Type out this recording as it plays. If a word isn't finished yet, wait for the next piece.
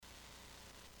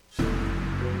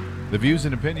The views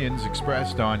and opinions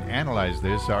expressed on Analyze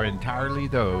This are entirely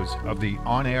those of the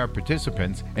on-air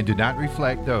participants and do not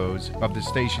reflect those of the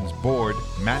station's board,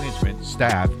 management,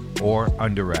 staff, or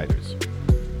underwriters.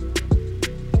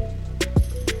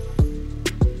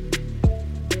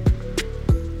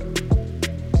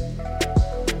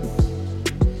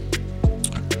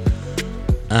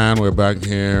 And we're back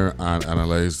here on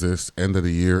Analyze This end of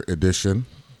the year edition,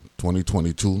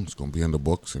 2022. It's going to be in the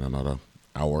books in another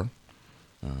hour.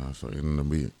 So in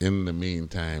the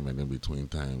meantime and in between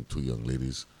time, two young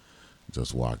ladies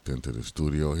just walked into the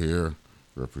studio here,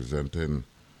 representing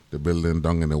the building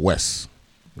down in the west,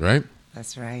 right?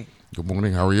 That's right. Good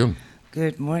morning. How are you?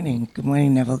 Good morning. Good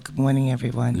morning, Neville. Good morning,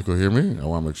 everyone. You can hear me? I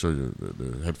want to make sure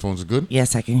the headphones are good.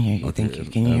 Yes, I can hear you. Okay. Thank you.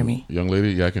 Can you hear me? Young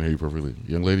lady, yeah, I can hear you perfectly.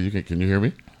 Young lady, can you hear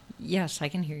me? Yes, I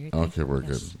can hear you. Okay, we're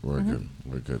good. We're good.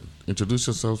 We're good. Introduce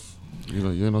yourself.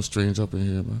 You're no strange up in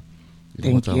here, man.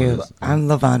 Thank you. I'm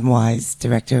LaVon Wise,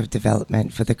 Director of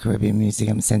Development for the Caribbean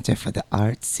Museum Center for the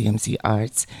Arts, CMC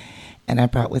Arts. And I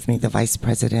brought with me the Vice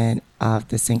President of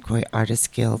the St. Croix Artists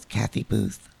Guild, Kathy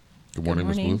Booth. Good morning,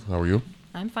 Ms. Booth. How are you?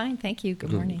 I'm fine, thank you.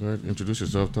 Good morning. Go ahead. Introduce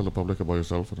yourself. Tell the public about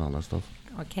yourself and all that stuff.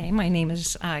 Okay, my name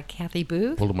is Kathy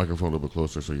Booth. Pull the microphone a little bit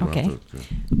closer so you don't Okay. have to.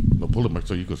 No, pull the mic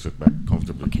so you can sit back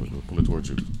comfortably. Okay. Pull it towards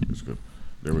you. It's good.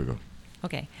 There we go.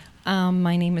 Okay,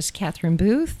 my name is Catherine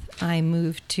Booth. I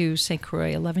moved to St.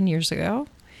 Croix 11 years ago,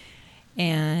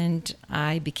 and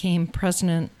I became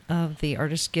president of the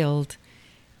Artists Guild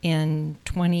in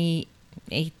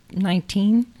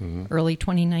 2019, early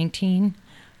 2019.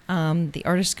 The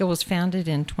Artists Guild was founded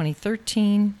in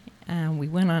 2013, and we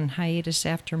went on hiatus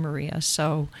after Maria.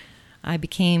 So I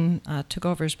took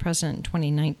over as president in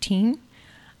 2019,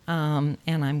 and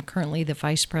I'm currently the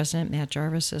vice president. Matt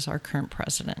Jarvis is our current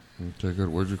president. Okay, good.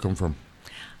 Where'd you come from?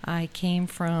 I came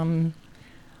from,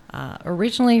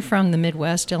 originally from the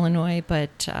Midwest, Illinois,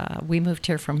 but we moved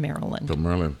here from Maryland. From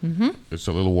Maryland. Mm-hmm. It's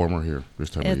a little warmer here this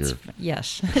time of year.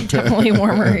 Yes, definitely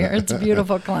warmer here. It's a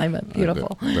beautiful climate,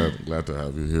 beautiful. Glad to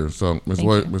have you here. So, Ms.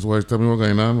 White, tell me what's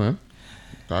going on, man.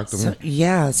 Talk to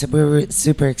me. So we're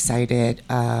super excited.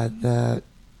 The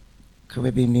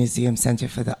Caribbean Museum Center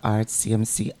for the Arts,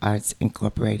 CMC Arts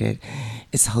Incorporated,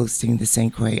 is hosting the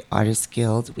St. Croix Artists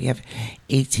Guild. We have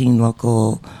 18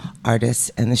 local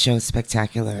artists, and the show is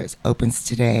spectacular. It opens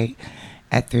today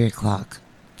at 3 o'clock,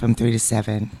 from 3 to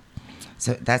 7.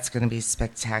 So that's going to be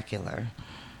spectacular.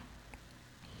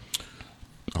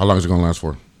 How long is it going to last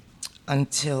for?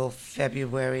 Until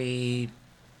January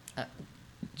 30th.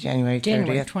 January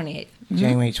 28th.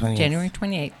 January 28th. January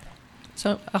 28th.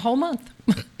 So a whole month.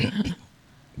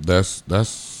 That's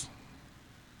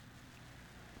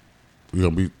we're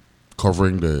gonna be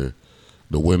covering the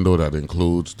window that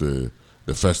includes the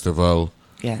festival.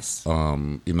 Yes.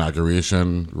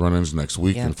 Inauguration run-ins next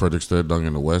week Yeah. in Fredericksburg, down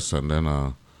in the west, and then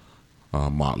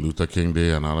Martin Luther King Day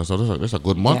and all that. So that's a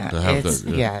good month to have that.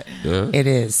 Yeah, it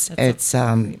is. It's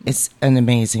an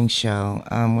amazing show.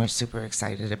 We're super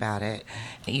excited about it.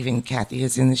 Even Kathy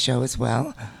is in the show as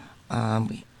well.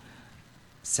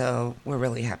 So we're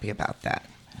really happy about that.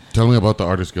 Tell me about the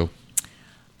Artists Guild.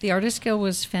 The Artists Guild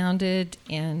was founded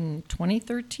in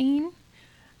 2013,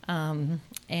 the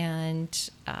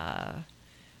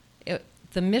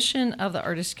mission of the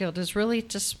Artists Guild is really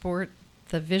to support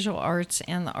the visual arts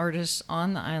and the artists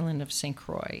on the island of St.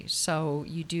 Croix. So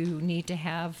you do need to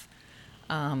have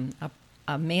a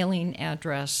mailing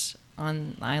address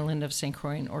on the island of St.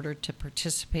 Croix in order to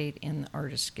participate in the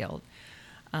Artists Guild.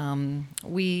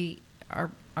 We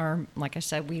are, like I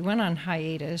said, we went on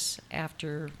hiatus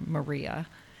after Maria,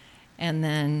 and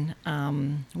then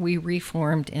we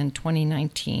reformed in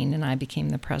 2019, and I became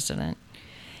the president.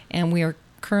 And we are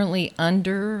currently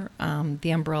under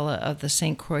the umbrella of the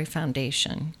St. Croix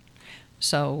Foundation.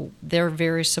 So they're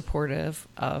very supportive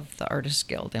of the Artists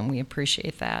Guild, and we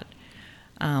appreciate that.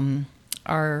 Part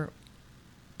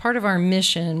of our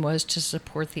mission was to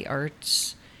support the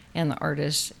arts and the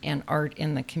artists and art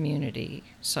in the community.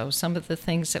 So some of the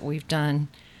things that we've done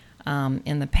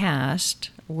in the past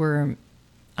were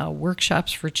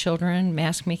workshops for children,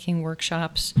 mask making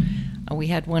workshops. We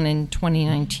had one in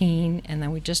 2019, and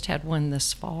then we just had one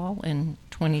this fall in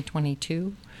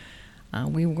 2022.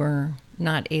 We were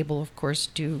not able, of course,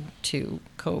 due to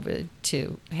COVID,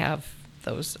 to have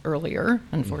those earlier,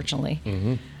 unfortunately.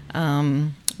 Mm-hmm.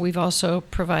 We've also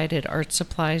provided art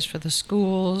supplies for the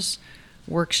schools,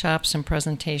 workshops and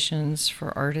presentations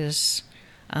for artists.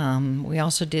 We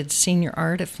also did senior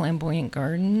art at Flamboyant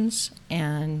Gardens,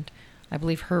 and I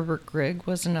believe Herbert Grigg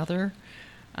was another.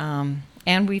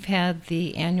 And we've had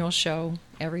the annual show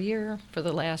every year for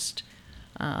the last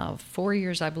 4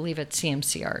 years, I believe, at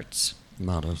CMC Arts.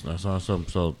 No, that's awesome.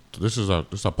 So this is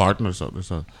a partner. So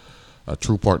this is a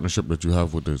true partnership that you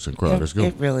have with the St. Croix Artists Guild.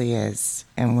 It really is,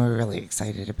 and we're really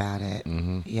excited about it.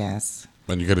 Yes.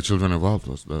 And you get the children involved.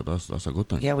 That's a good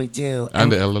thing. Yeah, we do.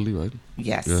 And the elderly, right?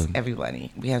 Yes, Yeah.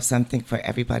 everybody. We have something for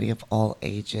everybody of all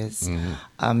ages.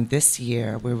 This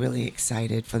year, we're really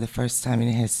excited. For the first time in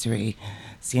history,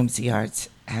 CMC Arts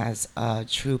has a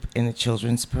troupe in the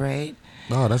Children's Parade.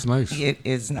 Oh, that's nice. It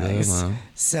is nice. man.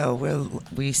 So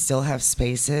we still have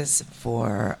spaces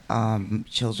for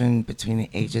children between the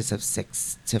ages of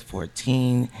 6 to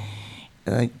 14.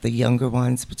 The younger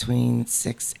ones between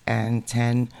 6 and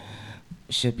 10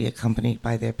 should be accompanied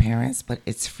by their parents, but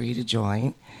it's free to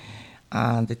join.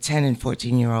 The 10 and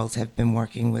 14-year-olds have been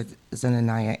working with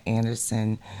Zananaya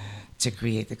Anderson to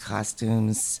create the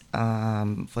costumes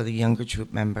for the younger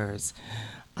troop members.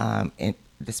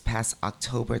 This past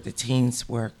October, the teens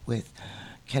worked with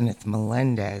Kenneth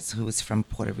Melendez, who is from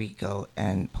Puerto Rico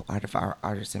and part of our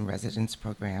Artists in Residence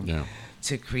program,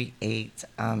 to create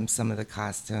some of the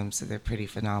costumes. So they're pretty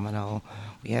phenomenal.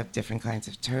 We have different kinds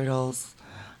of turtles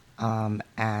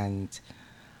and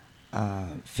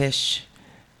fish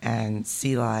and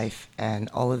sea life and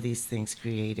all of these things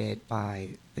created by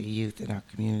the youth in our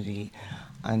community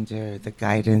under the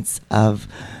guidance of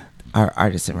our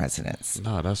Artists in Residence.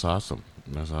 No, that's awesome.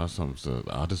 That's awesome. So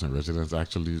the Artists in Residence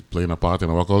actually playing a part in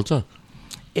our culture.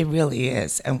 It really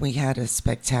is. And we had a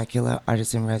spectacular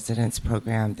Artists in Residence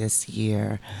program this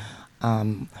year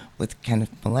with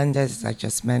Kenneth Melendez, as I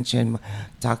just mentioned,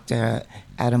 Dr.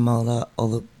 Adamola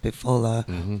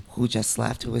Olubifola, who just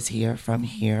left, who was here from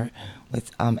here,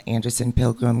 with Anderson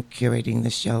Pilgrim curating the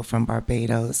show from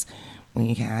Barbados.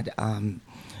 We had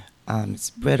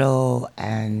Brittle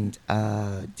and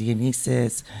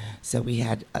Dionysus. So we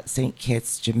had St.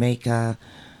 Kitts, Jamaica,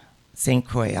 St.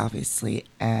 Croix, obviously,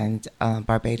 and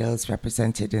Barbados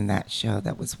represented in that show.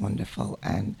 That was wonderful.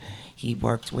 And he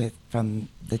worked with from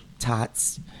the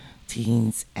tots,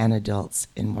 teens, and adults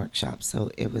in workshops. So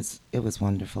it was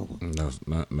wonderful.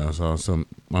 That's awesome.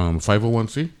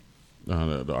 501c,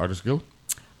 the Artists Guild?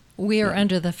 We are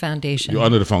under the foundation. You're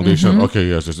under the foundation? Okay,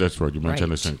 yes, that's right. You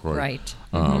mentioned the St. Croix right.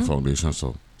 Foundation,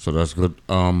 so that's good.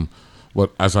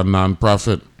 But as a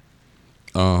nonprofit,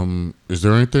 is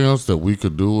there anything else that we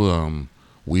could do,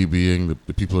 we being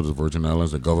the people of the Virgin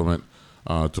Islands, the government,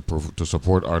 to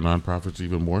support our nonprofits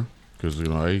even more? Because,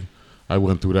 I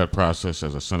went through that process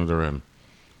as a senator, and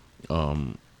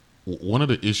one of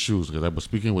the issues, because I was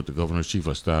speaking with the governor's chief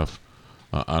of staff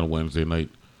on Wednesday night,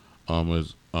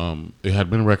 is it had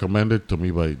been recommended to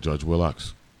me by Judge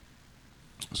Willocks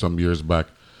some years back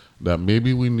that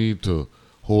maybe we need to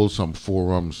hold some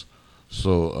forums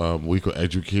so we could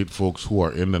educate folks who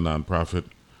are in the nonprofit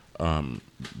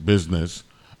business,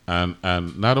 and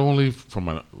not only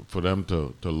for them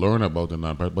to learn about the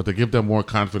nonprofit, but to give them more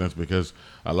confidence, because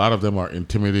a lot of them are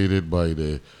intimidated by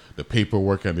the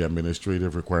paperwork and the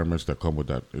administrative requirements that come with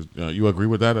that. You agree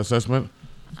with that assessment?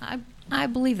 I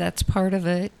believe that's part of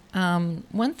it.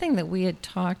 One thing that we had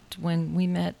talked when we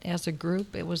met as a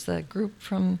group, it was the group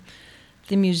from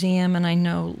the museum, and I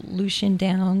know Lucian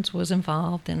Downs was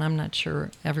involved, and I'm not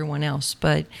sure everyone else,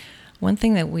 but one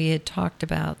thing that we had talked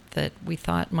about that we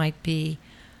thought might be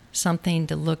something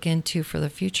to look into for the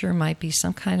future might be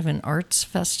some kind of an arts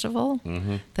festival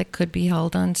that could be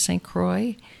held on St.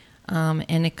 Croix,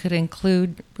 and it could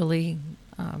include really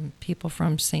people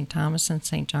from St. Thomas and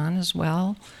St. John as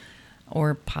well,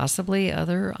 or possibly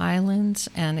other islands,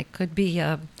 and it could be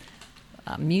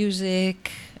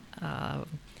music,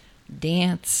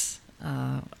 dance,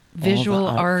 visual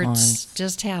arts. Forms.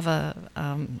 Just have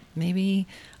maybe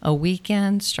a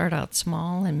weekend, start out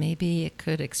small, and maybe it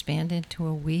could expand into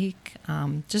a week.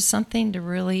 Just something to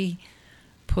really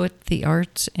put the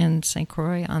arts in St.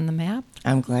 Croix on the map.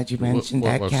 I'm glad you mentioned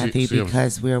that, Kathy,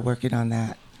 because we're working on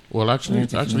that. Well, actually,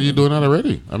 you're doing that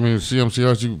already. I mean,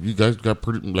 CMCRs, you guys got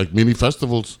pretty like mini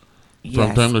festivals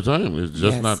from time to time. It's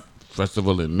just not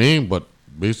festival in name, but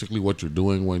basically what you're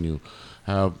doing when you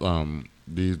have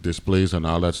these displays and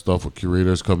all that stuff with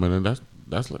curators coming in.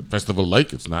 That's like festival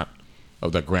like. It's not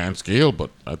of that grand scale, but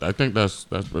I think that's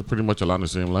pretty much along the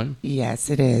same line. Yes,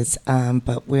 it is.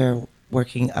 But we're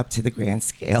working up to the grand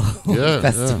scale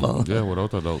festival. Yeah,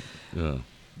 without a doubt. Yeah.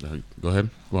 Go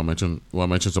ahead. You want to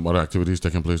mention some other activities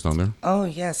taking place down there? Oh,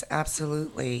 yes,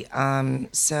 absolutely.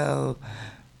 So,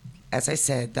 as I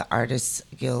said, the Artists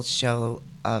Guild Show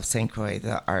of St. Croix,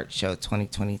 the Art Show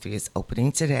 2023, is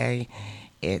opening today.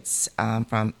 It's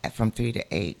from 3 to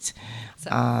 8.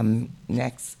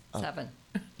 Next. 7.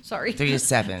 Sorry. 3 to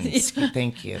 7.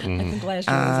 Thank you. I think last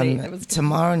year was 8. It was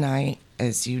tomorrow night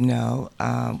as you know,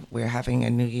 we're having a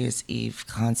New Year's Eve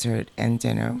concert and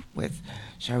dinner with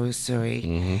Sharu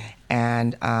Suri,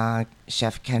 and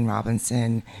Chef Ken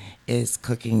Robinson is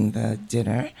cooking the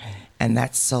dinner, and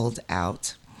that's sold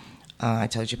out. I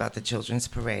told you about the Children's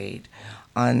Parade.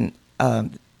 On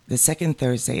the second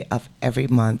Thursday of every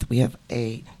month, we have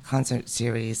a concert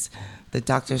series, the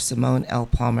Dr. Simone L.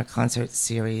 Palmer Concert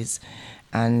Series.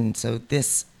 And so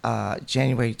this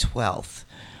January 12th,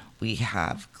 we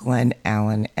have Glenn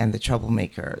Allen and the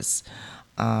Troublemakers,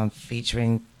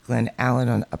 featuring Glenn Allen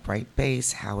on upright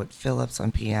bass, Howard Phillips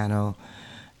on piano,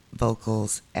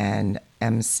 vocals, and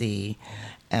MC,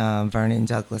 Vernon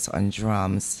Douglas on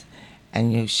drums,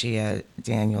 and Yoshia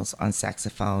Daniels on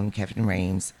saxophone, Kevin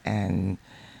Rames, and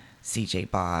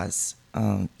CJ Boz.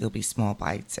 There'll be small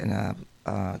bites and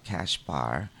a cash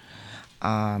bar.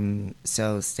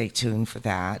 So stay tuned for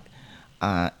that.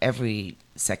 Every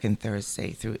second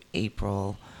Thursday through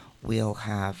April, we'll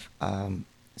have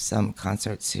some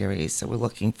concert series. So we're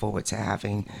looking forward to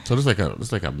having. So it's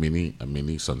like a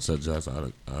mini Sunset Jazz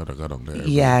out of got on there.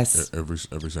 Yes. Every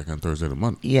second Thursday of the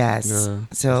month. Yes. Yeah,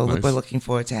 So that's nice. we're looking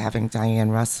forward to having Diane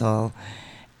Russell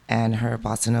and her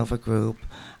Bossa Nova group,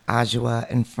 Ajua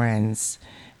and Friends,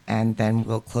 and then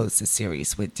we'll close the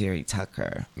series with Deary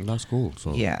Tucker. That's cool.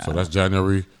 So Yeah. So that's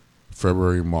January,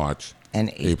 February, March.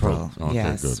 And April. Okay,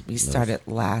 Yes. good. We Yes. started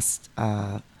last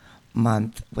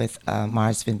month with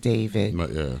Marsvin David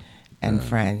Yeah. and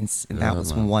Friends, and Yeah, that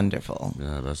was man. wonderful.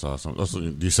 Yeah, that's awesome. That's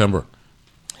December,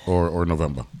 or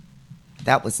November.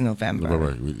 That was November.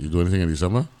 November. You do anything in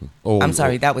December? Oh, I'm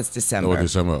sorry, that was December. Oh,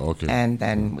 December. Okay. And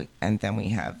then we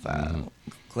have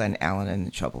Glenn Allen and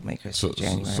the Troublemakers So for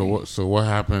January. so what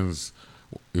happens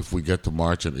if we get to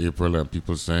March and April and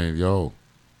people saying, "Yo,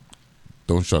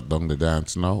 don't shut down the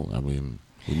dance now"? I mean,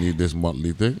 we need this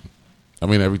monthly thing. I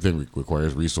mean, everything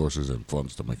requires resources and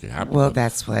funds to make it happen. Well, but-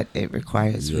 that's what it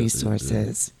requires, Yeah,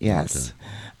 resources. yeah. Yes. Okay.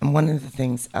 And one of the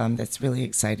things that's really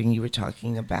exciting, you were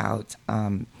talking about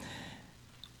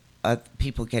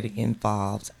people getting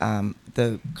involved.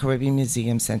 The Caribbean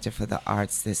Museum Center for the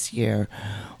Arts this year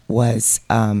was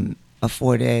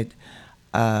afforded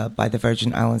by the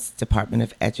Virgin Islands Department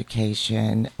of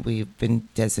Education. We've been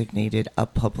designated a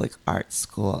public art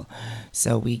school.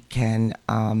 So we can,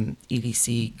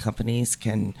 EDC companies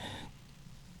can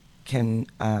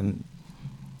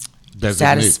Designate.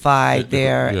 satisfy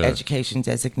their Yeah. education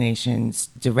designations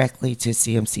directly to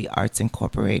CMC Arts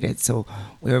Incorporated. So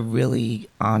we're really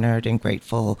honored and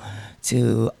grateful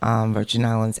to Virgin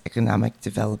Islands Economic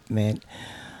Development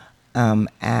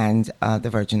and the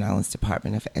Virgin Islands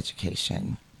Department of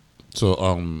Education.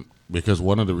 So, because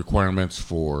one of the requirements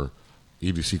for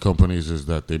EDC companies is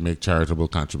that they make charitable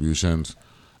contributions,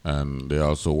 and they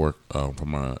also work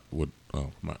from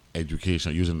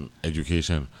education, using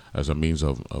education as a means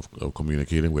of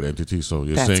communicating with entities. So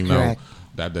you're That's saying correct. now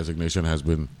that designation has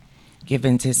been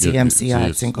Given to CMC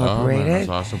Arts Incorporated. Oh, man, that's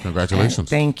awesome! Congratulations. And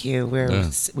thank you.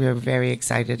 Yeah. We're very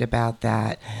excited about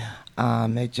that.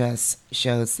 It just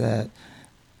shows the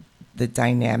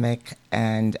dynamic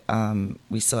and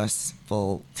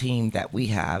resourceful team that we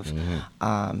have,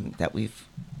 that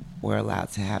we're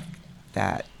allowed to have,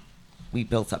 that we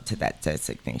built up to that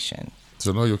designation.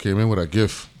 So now you came in with a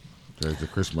gift. There's the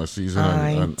Christmas season,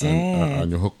 and did.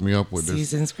 and you hooked me up with this.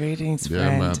 Season's greetings, Yeah,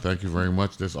 friend. man. Thank you very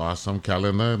much. This awesome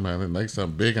calendar, man. It makes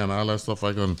them big and all that stuff.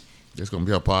 It's gonna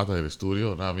be a part of the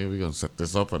studio. Now, we're gonna set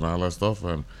this up and all that stuff,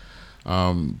 and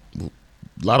a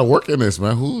lot of work in this,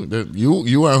 man.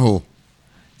 You and who?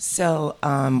 So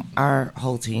our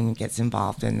whole team gets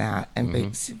involved in that, and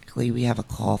basically we have a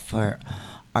call for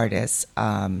artists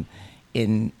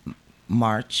in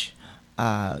March.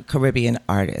 Caribbean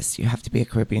artists. You have to be a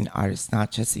Caribbean artist,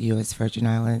 not just the U.S. Virgin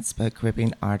Islands, but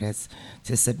Caribbean artists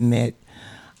to submit.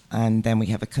 And then we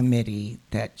have a committee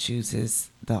that chooses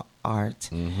the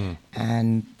art.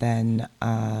 And then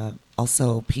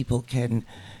also people can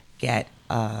get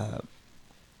an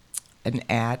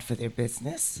ad for their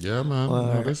business. Yeah, man. Or,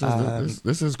 No, this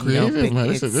is you know, creative, man.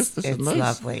 This it's is nice.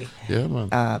 lovely. Yeah,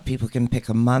 man. People can pick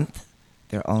a month,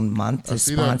 their own month I to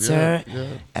see that, sponsor,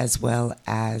 yeah. as well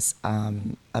as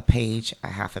a page, a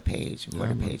half a page, a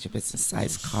quarter page, a business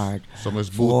size card Some is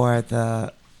for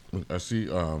the I see.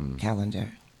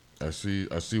 calendar. I see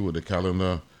with the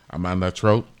calendar. Amanda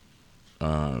Trout.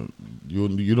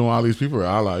 You know all these people.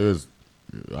 All is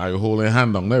you holding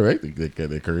hand on there, right? The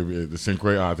Caribbean, the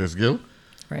Synchro Artists Guild.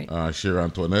 Right. Cher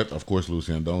Antoinette, of course,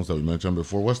 Lucian Downs that we mentioned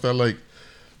before. What's that like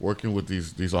working with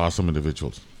these awesome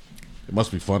individuals? It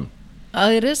must be fun.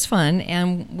 It is fun,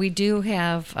 and we do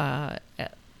have,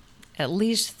 at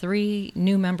least 3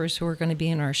 new members who are going to be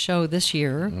in our show this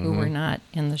year who were not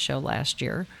in the show last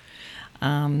year.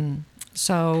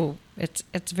 So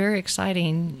it's very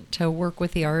exciting to work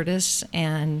with the artists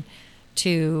and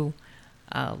to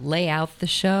lay out the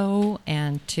show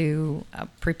and to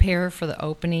prepare for the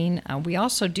opening. We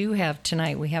also do have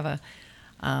tonight, we have a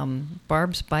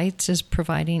Barb's Bites is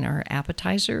providing our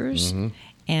appetizers,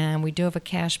 and we do have a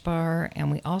cash bar,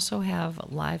 and we also have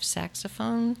live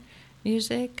saxophone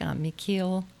music.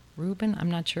 Mikhail Rubin, I'm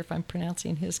not sure if I'm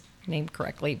pronouncing his name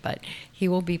correctly, but he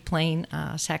will be playing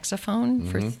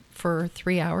saxophone for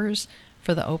 3 hours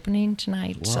for the opening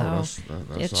tonight. Wow, so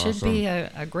that's it should awesome. be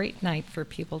a great night for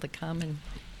people to come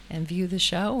and view the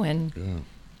show and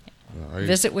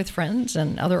visit with friends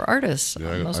and other artists.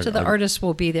 Yeah, Most of the artists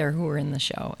will be there who are in the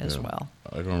show as well.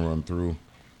 I'm going to run through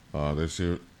this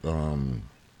year.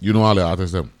 You know all the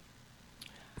artists, them,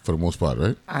 for the most part,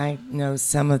 right? I know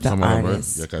some of the Some of them, right?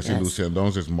 artists. Yeah, 'cause I see Lucy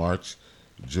Andones is March,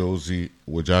 Josie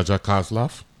Wajaja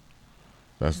Kozlov.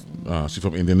 That's she's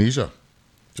from Indonesia.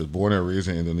 She was born and raised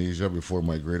in Indonesia before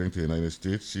migrating to the United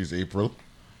States. She's April.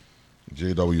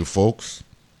 J.W. Folks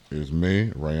is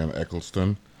May. Ryan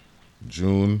Eccleston,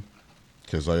 June.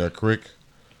 Keziah Crick,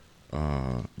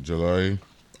 July.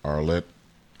 Arlette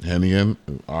Hennian,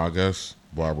 August.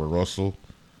 Barbara Russell,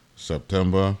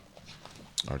 September.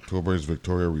 October is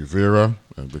Victoria Rivera,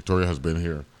 and Victoria has been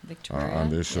here Victoria, on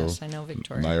this show. yes, I know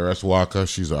Victoria. Naira Walker,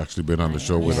 she's actually been on the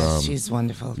show with Yes, she's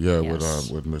wonderful. Yes.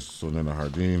 with Miss Sunina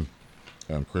Hardin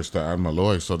and Krista Ann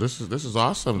Malloy. So this is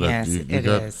awesome. That Yes, it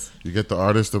is. You get the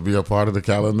artists to be a part of the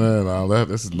calendar and all that.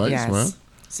 This is nice, Yes. man.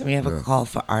 So we have a call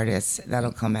for artists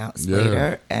that'll come out Yeah.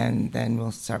 later, and then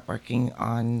we'll start working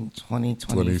on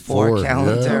 2024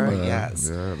 calendar. Yeah, man. Yes.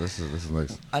 Yeah, this is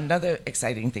nice. Another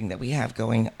exciting thing that we have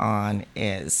going on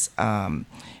is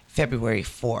February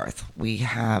 4th. We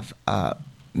have a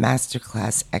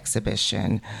masterclass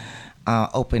exhibition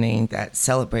opening that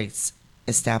celebrates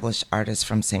established artists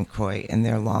from St. Croix and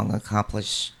their long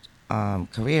accomplished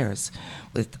careers,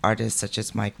 with artists such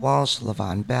as Mike Walsh,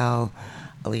 Levon Bell,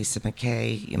 Elisa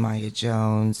McKay, Yamaya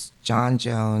Jones, John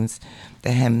Jones,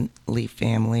 the Hemley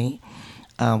family,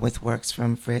 with works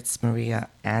from Fritz, Maria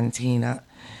Antina,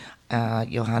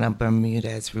 Johanna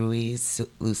Bermudez Ruiz,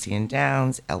 Lucian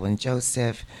Downs, Elwin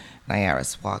Joseph,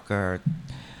 Nyaris Walker,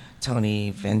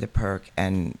 Tony Vanderperk,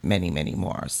 and many, many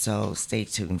more. So stay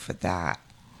tuned for that.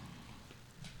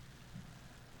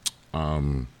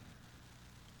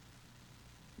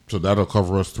 So that'll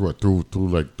cover us through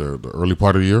like the early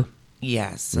part of the year.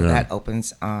 Yes, so Yeah. that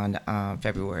opens on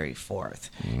February 4th.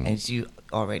 As you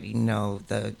already know,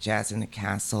 the Jazz in the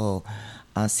Castle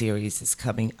series is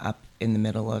coming up in the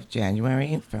middle of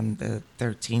January from the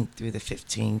 13th through the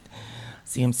 15th.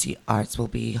 CMC Arts will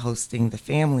be hosting the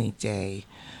Family Day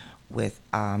with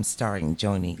starring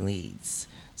Joni Leeds.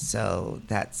 So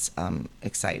that's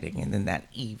exciting. And then that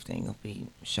evening will be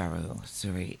Sharu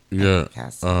Suri at Yeah. the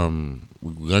Castle.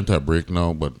 We're going to a break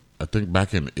now, but I think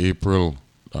back in April,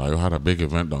 you had a big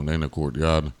event down there in the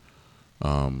courtyard.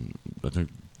 I think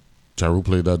Charu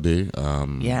played that day.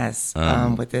 Yes,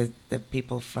 with the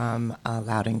people from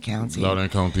Loudoun County. Loudoun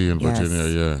County in Yes. Virginia,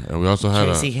 yeah. And we also had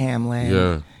Tracy Hamlin.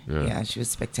 Yeah. Yeah, she was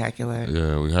spectacular.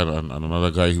 Yeah, we had another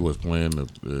guy who was playing the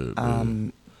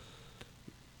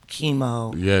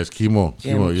Chemo. yes, Chemo.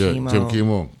 Jim Jim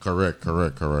Chemo. Chemo. Correct.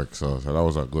 So that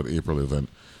was a good April event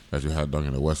that you had down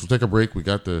in the West. We'll take a break. We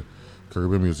got the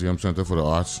Caribbean Museum Center for the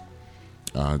Arts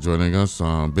joining us.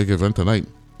 Big event tonight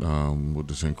with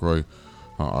the St. Croix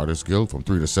Artists Guild from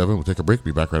 3 to 7. We'll take a break.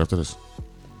 Be back right after this.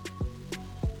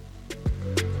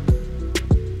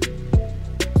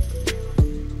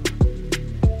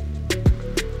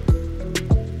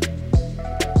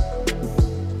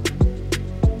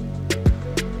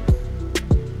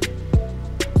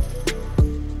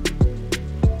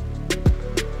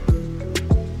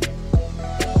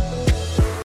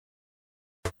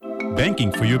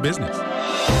 Banking for your business.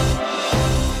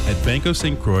 At Bank of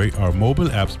St. Croix, our mobile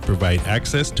apps provide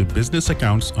access to business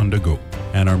accounts on the go,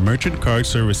 and our merchant card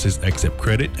services accept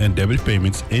credit and debit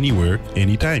payments anywhere,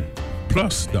 anytime.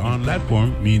 Plus, the online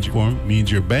platform means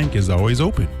your bank is always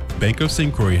open. Bank of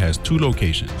St. Croix has 2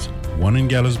 locations, one in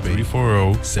Gallows Bay,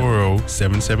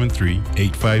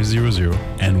 340-773-8500,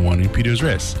 and one in Peters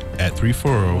Rest at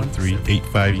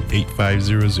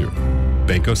 340-385-8500.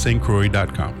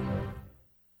 bankofstcroix.com.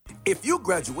 If you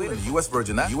graduated U.S.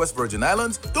 Virgin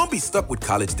Islands, don't be stuck with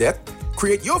college debt.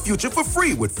 Create your future for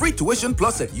free with Free Tuition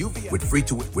Plus at UVI.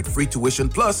 With Free Tuition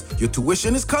Plus, your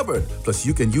tuition is covered. Plus,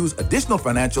 you can use additional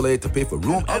financial aid to pay for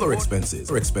room and other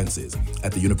expenses.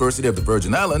 At the University of the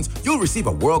Virgin Islands, you'll receive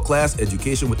a world-class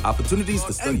education with opportunities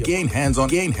to study and gain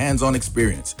hands-on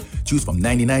experience. Choose from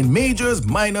 99 majors,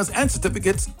 minors, and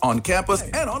certificates on campus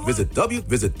and online. Visit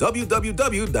www.uvi.edu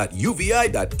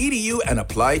and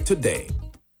apply today.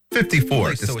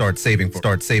 54 to start saving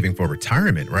for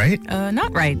retirement, right?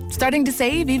 Not right. Starting to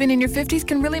save even in your 50s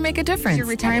can really make a difference.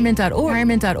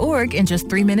 Retirement.org. In just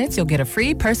 3 minutes, you'll get a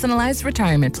free personalized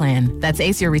retirement plan. That's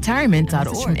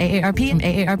aceyourretirement.org from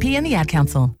AARP and the Ad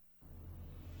Council.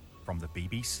 From the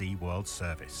BBC World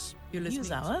Service. This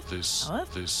is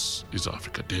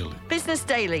Africa Daily. Business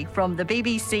Daily from the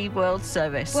BBC World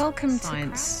Service. Welcome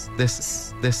Science.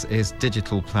 This is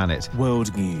Digital Planet.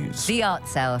 World News. The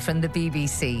Arts Hour from the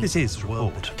BBC. This is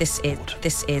World. This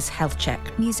is Health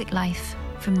Check. Music Life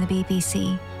from the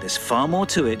BBC. There's far more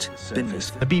to it than this.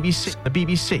 The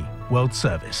BBC World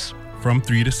Service. From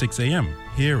 3 to 6 a.m.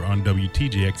 here on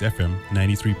WTJX FM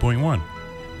 93.1,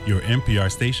 your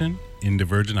NPR station in the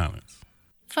Virgin Islands.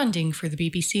 Funding for the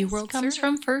BBC World comes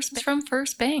from First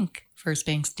Bank. First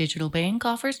Bank's digital bank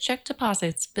offers check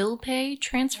deposits, bill pay,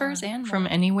 transfers, and from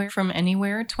anywhere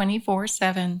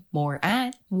 24/7. More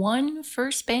at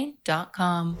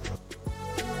onefirstbank.com.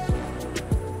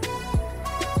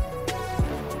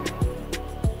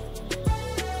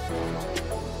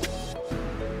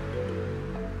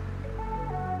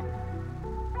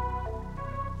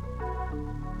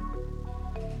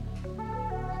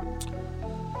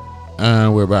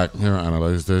 And we're back here to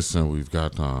analyze this, and we've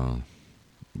got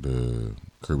the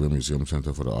Caribbean Museum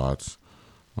Center for the Arts,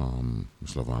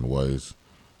 Ms. LaVon Wise,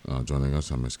 joining us,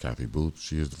 and Ms. Kathy Booth.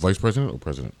 She is the Vice President or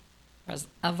President? Vice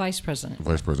President.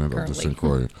 Vice President currently. of the St.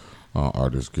 Croix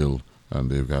Artists Guild,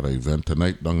 and they've got an event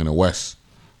tonight down in the West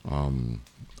on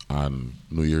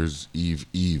New Year's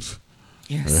Eve.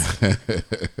 Yes.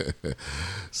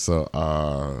 So,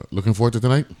 looking forward to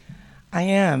tonight? I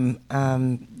am.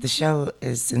 The show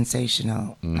is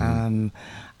sensational. Mm-hmm.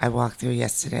 I walked through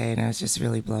yesterday and I was just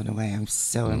really blown away. I'm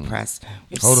so impressed.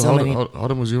 How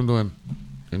the museum doing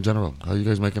in general? How are you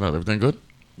guys making out? Everything good?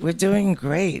 We're doing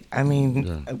great. I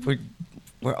mean,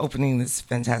 we're opening this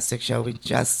fantastic show. We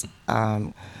just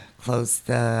closed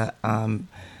the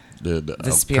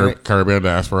spirit Caribbean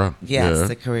diaspora. Yes, yeah.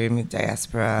 the Caribbean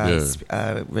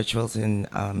diaspora rituals and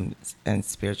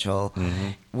spiritual,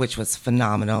 which was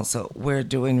phenomenal. So we're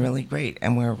doing really great,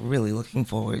 and we're really looking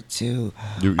forward to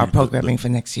our programming for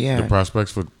next year. The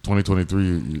prospects for 2023.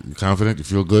 You confident? You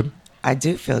feel good? I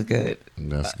do feel good.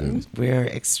 That's good. We're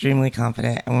extremely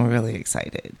confident, and we're really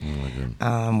excited.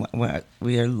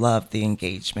 We love the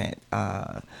engagement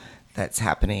that's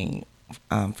happening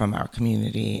from our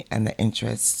community and the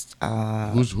interest.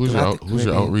 Who's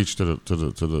your outreach to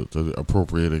the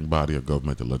appropriating body of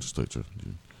government, the legislature?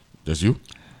 That's you?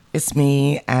 It's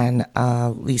me and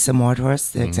Lisa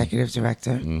Mordhorst, the executive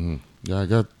director. Mm-hmm. Yeah, I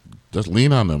got just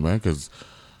lean on them, man, because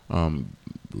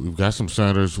we've got some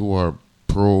senators who are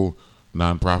pro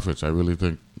nonprofits. I really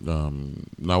think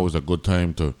now is a good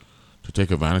time to take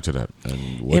advantage of that.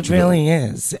 And it really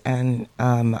is, and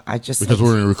because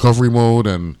we're in recovery mode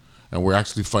and we're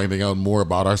actually finding out more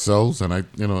about ourselves, and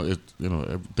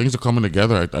things are coming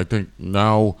together. I think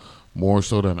now more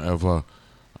so than ever,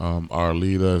 our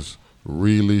leaders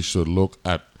really should look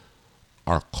at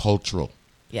our cultural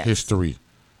history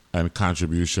and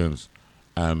contributions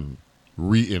and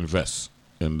reinvest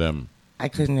in them. I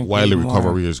couldn't agree while the more.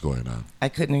 recovery is going on. I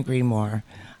couldn't agree more.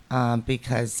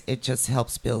 Because it just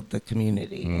helps build the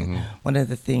community. Mm-hmm. One of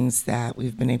the things that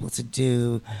we've been able to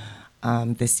do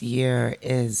this year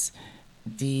is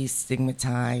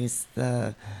destigmatize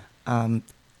the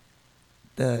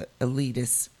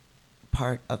elitist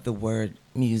part of the word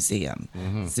museum.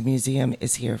 Mm-hmm. The museum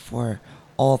is here for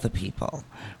all the people,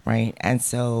 right? And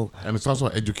it's also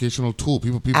an educational tool.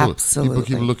 People absolutely.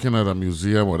 People keep looking at a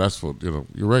museum, or that's for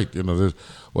you're right. I don't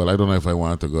know if I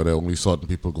wanted to go there. Only certain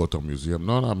people go to a museum.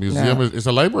 No, a museum is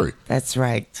a library. That's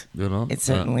right. It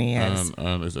certainly is.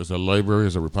 And it's a library,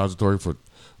 it's a repository for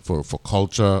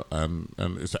culture, and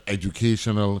it's an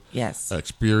educational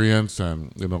experience.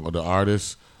 And the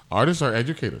artists are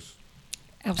educators.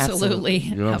 Absolutely.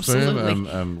 You know what I'm saying?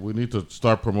 And we need to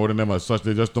start promoting them as such.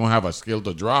 They just don't have a skill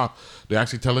to draw. They're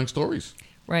actually telling stories.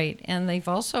 Right. And they've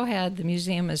also the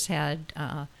museum has had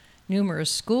numerous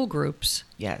school groups.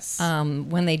 Yes.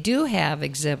 When they do have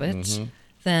exhibits,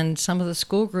 then some of the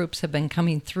school groups have been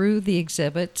coming through the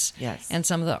exhibits. Yes. And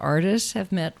some of the artists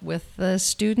have met with the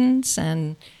students.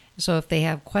 And so if they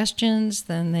have questions,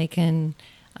 then they can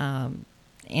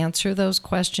answer those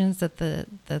questions that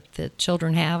the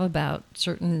children have about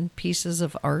certain pieces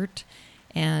of art,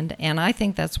 and I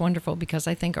think that's wonderful, because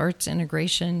I think arts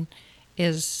integration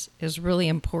is really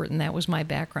important. That was my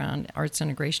background, arts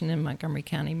integration in Montgomery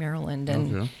County, Maryland,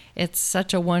 and it's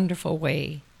such a wonderful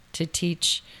way to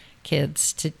teach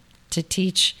kids to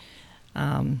teach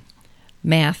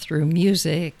math through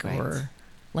music, or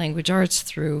language arts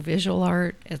through visual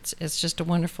art. It's just a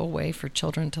wonderful way for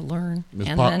children to learn.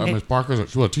 Ms. Parker,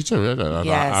 she was a teacher at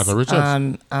yes,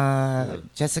 Richards.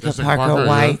 Jessica Parker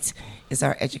White is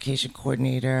our education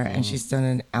coordinator, and she's done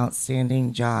an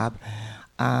outstanding job.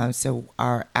 So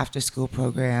our after-school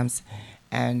programs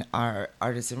and our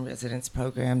artists in residence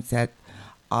programs that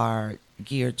are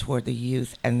geared toward the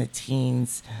youth and the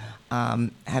teens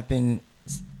have been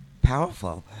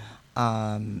powerful,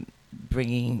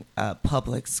 bringing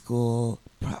public school,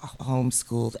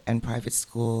 homeschooled, and private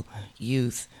school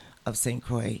youth of St.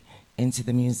 Croix into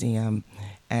the museum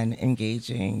and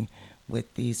engaging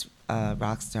with these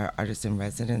Rockstar artists in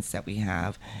residence that we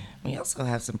have. We also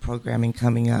have some programming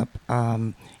coming up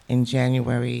in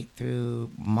January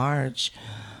through March.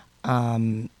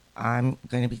 I'm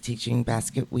going to be teaching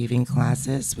basket weaving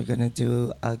classes. We're going to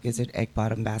do a gizzard egg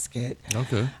bottom basket.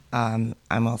 Okay. I'm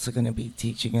also going to be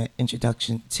teaching an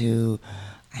introduction to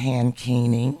hand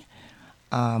caning.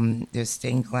 There's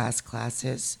stained glass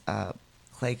classes,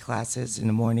 clay classes in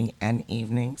the morning and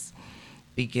evenings,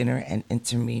 beginner and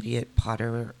intermediate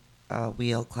potter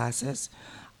wheel classes,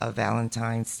 a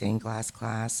Valentine stained glass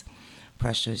class,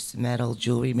 precious metal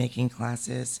jewelry making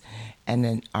classes, and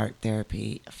then art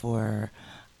therapy for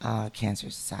cancer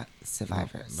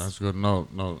survivors. That's good.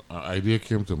 No, idea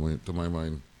came to my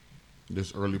mind.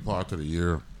 This early part of the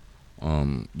year,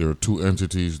 there are two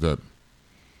entities that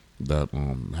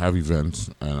have events,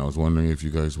 and I was wondering if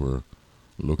you guys were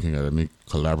looking at any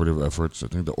collaborative efforts. I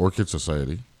think the Orchid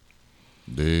Society,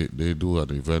 they do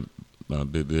an event.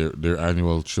 Their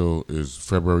annual show is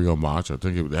February or March. I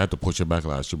think they had to push it back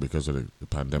last year because of the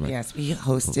pandemic. Yes, we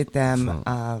hosted them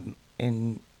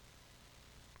in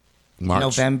March.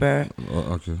 November.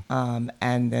 Okay.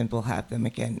 And then we'll have them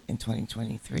again in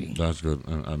 2023. That's good.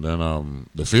 And then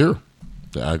the fair,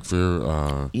 the Ag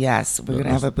Fair. Yes, we're going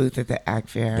to have a booth at the Ag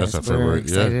Fair. That's at We're February.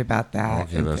 excited about that.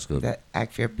 Okay, that's good. The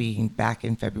Ag Fair being back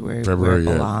in February February,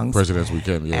 where it belongs. President's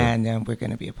Weekend, yeah. And we're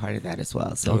going to be a part of that as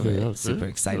well. So we're super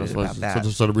excited about that.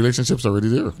 So the relationship's already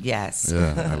there. Yes.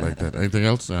 Yeah, I like that. Anything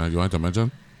else you want to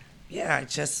mention? Yeah, I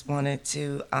just wanted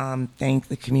to thank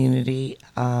the community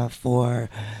for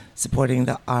supporting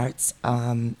the arts.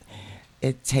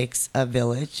 It takes a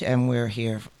village, and we're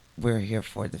here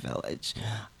for the village.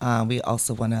 We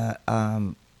also want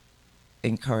to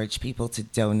encourage people to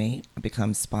donate,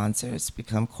 become sponsors,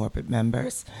 become corporate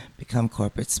members, become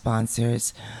corporate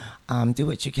sponsors. Do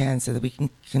what you can so that we can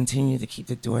continue to keep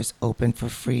the doors open for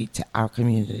free to our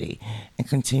community and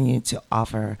continue to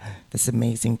offer this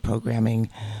amazing programming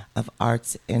of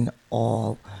arts in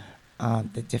all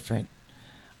the different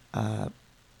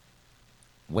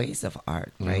ways of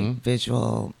art, right? Mm-hmm.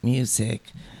 Visual,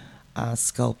 music,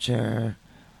 sculpture,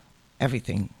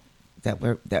 everything that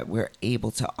we're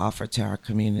able to offer to our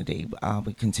community.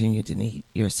 We continue to need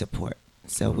your support.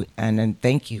 So and then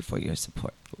thank you for your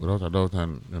support. Without a doubt,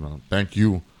 and thank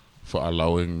you for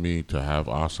allowing me to have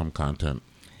awesome content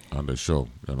on the show.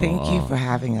 Thank you for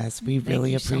having us. We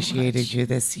really appreciated you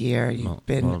this year. You've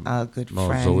been a good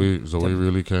friend. Zoe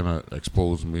really kind of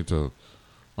exposed me to,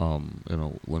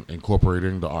 when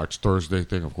incorporating the Arts Thursday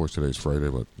thing. Of course, today's Friday,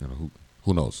 but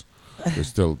who knows? It's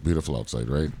still beautiful outside,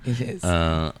 right? It is.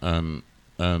 And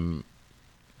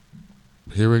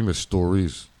hearing the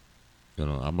stories,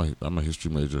 I'm a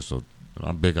history major, so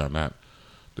I'm big on that.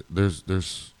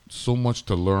 There's so much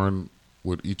to learn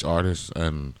with each artist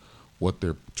and what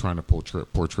they're trying to portray.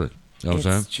 You know what I'm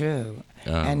saying? It's true.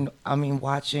 And I mean,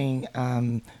 watching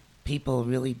people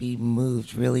really be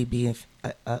moved, really be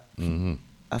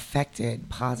affected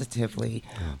positively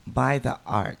by the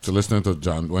art. So listening to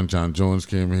when John Jones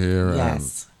came here,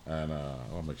 yes, and I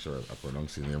want to make sure I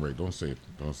pronounce his name right. Don't say it.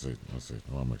 I want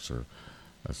to make sure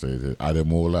I say it.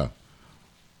 Ademola,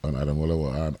 and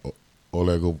Ademola,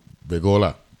 Oleg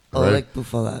Begola. Oleg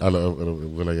Bufola.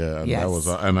 Yeah, yes. That was,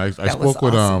 and I spoke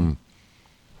awesome.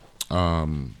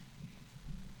 with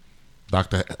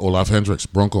Dr. Olaf Hendricks,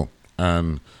 Bronco,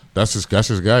 and that's his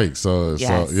guy. So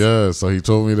he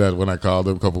told me that when I called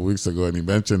him a couple of weeks ago, and he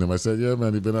mentioned him. I said, "Yeah,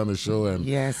 man, he's been on the show and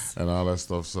and all that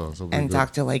stuff." So and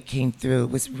Dr. Lake came through.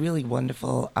 It was really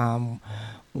wonderful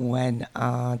when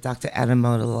Dr.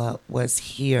 Ademola was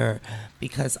here,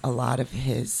 because a lot of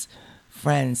his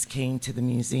friends came to the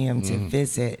museum to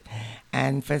visit.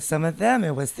 And for some of them,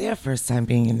 it was their first time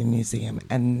being in the museum,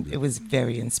 and it was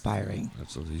very inspiring.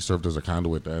 He served as a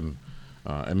conduit. And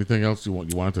anything else you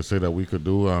wanted to say that we could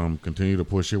do? Continue to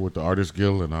push it with the Artists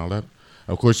Guild and all that.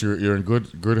 Of course, you're in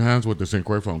good hands with the St.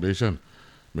 Croix Foundation,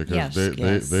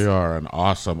 because they are an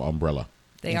awesome umbrella.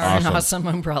 They are an awesome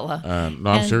umbrella.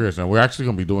 I'm serious. And we're actually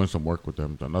going to be doing some work with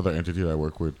them. Another entity that I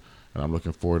work with, and I'm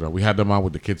looking forward to. We had them on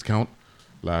with the Kids Count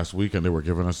last week, and they were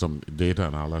giving us some data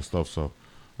and all that stuff. So,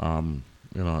 I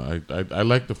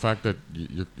like the fact that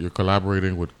you're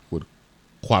collaborating with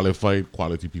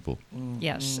quality people.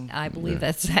 Yes, I believe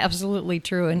that's absolutely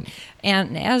true.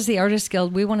 And as the Artists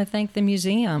Guild, we want to thank the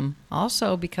museum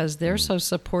also, because they're so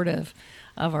supportive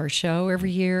of our show every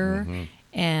year.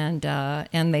 And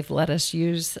they've let us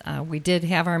use. We did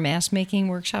have our mask making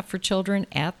workshop for children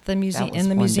at the museum in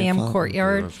the museum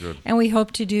courtyard, and we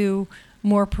hope to do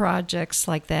more projects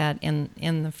like that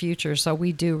in the future. So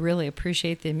we do really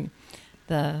appreciate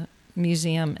the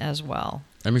museum as well.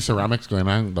 Any ceramics going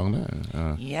on down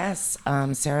there? Yes,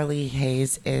 Sarah Lee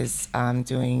Hayes is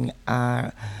doing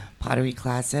pottery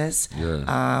classes.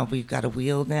 Yeah. We've got a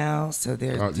wheel now, so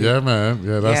they're yeah, man.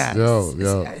 Yeah,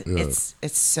 that's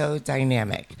it's so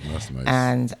dynamic. That's nice.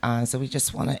 And so we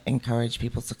just want to encourage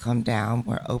people to come down.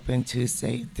 We're open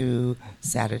Tuesday through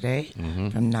Saturday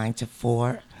from 9 to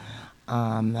 4.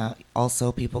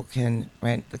 Also, people can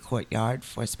rent the courtyard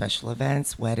for special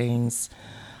events, weddings,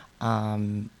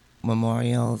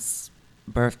 memorials,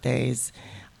 birthdays.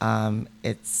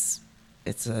 It's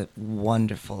a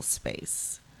wonderful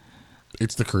space.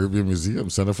 It's the Caribbean Museum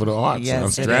Center for the Arts on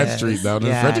Yes, Strand Street down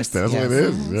in Frederickstead. That's what it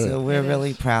is. Yeah. So we're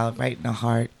really proud, right in the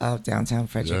heart of downtown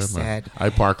Frederickstead. I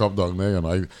park up down there,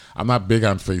 and I'm not big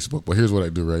on Facebook, but here's what I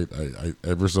do, right? I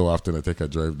every so often I take a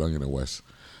drive down in the west.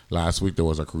 Last week there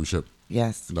was a cruise ship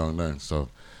down there, so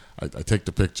I take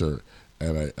the picture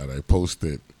and I post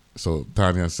it. So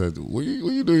Tanya said, what are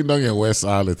you doing down in west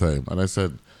all the time? And I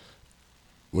said,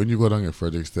 when you go down in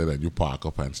Frederickstead and you park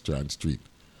up on Strand Street,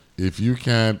 if you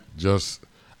can't just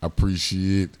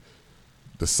appreciate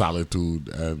the solitude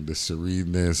and the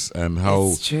sereneness and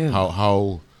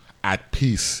how at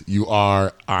peace you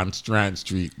are on Strand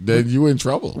Street, then you're in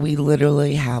trouble. We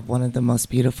literally have one of the most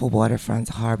beautiful waterfront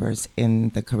harbors in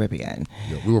the Caribbean.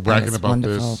 Yeah, we were bragging about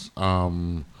this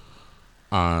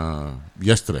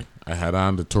yesterday. I had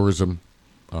on the tourism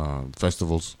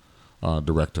festivals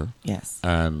director. Yes.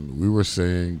 And we were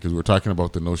saying, because we were talking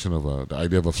about the notion of the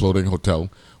idea of a floating hotel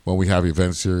when we have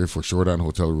events here for short-on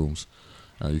hotel rooms.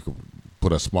 You could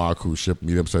put a small cruise ship,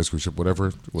 medium-sized cruise ship,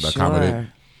 whatever would accommodate.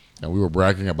 And we were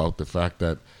bragging about the fact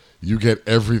that you get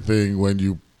everything when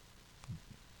you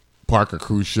park a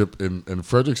cruise ship in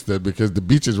Frederickstead, because the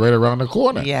beach is right around the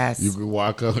corner. Yes. You can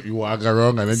walk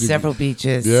around, and then several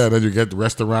beaches. Yeah, then you get the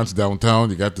restaurants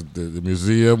downtown. You got the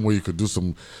museum where you could do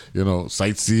some,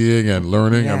 sightseeing and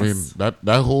learning. Yes. I mean,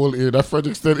 that whole area, that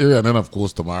Frederickstead area, and then of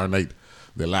course tomorrow night,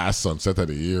 the last sunset of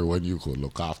the year, when you could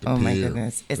look off the pier. Oh my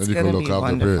goodness, it's going to be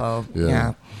wonderful.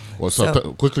 Yeah. Well,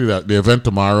 so quickly, the event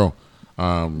tomorrow.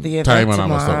 The event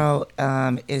tomorrow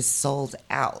is sold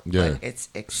out, but it's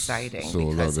exciting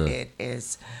because it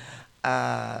is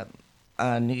a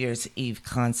New Year's Eve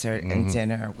concert and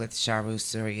dinner with Sharu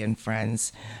Suri and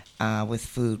friends, with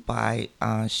food by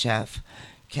Chef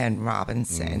Ken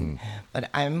Robinson. But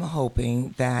I'm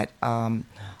hoping that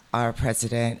our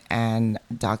president and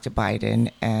Dr. Biden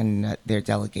and their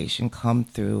delegation come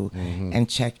through and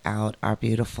check out our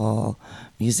beautiful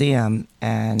museum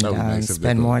and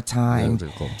spend more time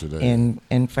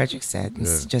in Frederickstead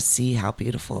and just see how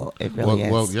beautiful it really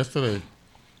is. Well, yesterday,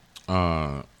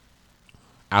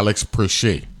 Alex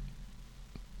Prechet,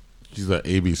 he's an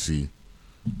ABC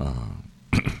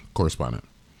correspondent.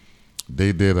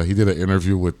 He did an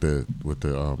interview with the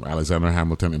Alexander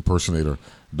Hamilton impersonator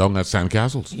down at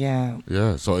Sandcastles.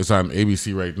 Yeah. So it's on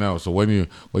ABC right now. So when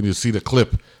you see the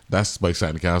clip, that's by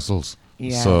Sandcastles.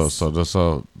 Yes.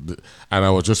 So and I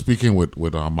was just speaking with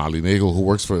Molly Nagel, who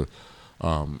works for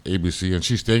ABC, and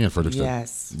she's staying in Frederickstead.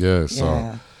 Yes.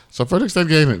 Yeah. So Frederickstead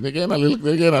they're getting a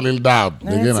little dab.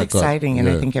 It's exciting, and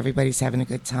I think everybody's having a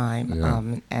good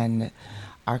time. And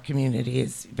our community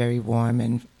is very warm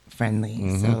and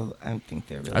friendly, so I think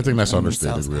they're really. I think that's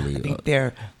understated, themselves. really. I think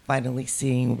they're finally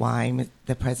seeing why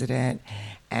the president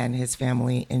and his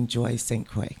family enjoy St.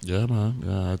 Croix. Yeah, man.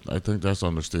 Yeah, I think that's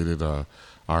understated.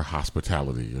 Our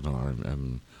hospitality,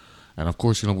 and of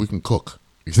course, we can cook.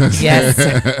 Yes,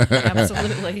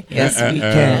 absolutely. Yes, we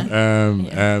can.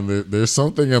 And there's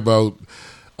something about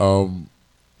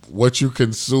what you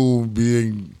consume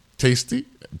being tasty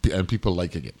and people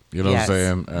liking it. You know Yes. what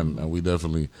I'm saying? And we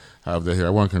definitely have that here. I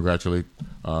want to congratulate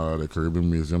the Caribbean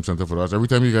Museum Center for the Arts. Every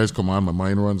time you guys come on, my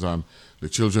mind runs on the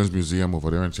Children's Museum over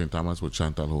there in St. Thomas with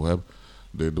Chantal Hoeb.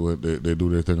 They do it. They do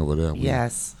their thing over there.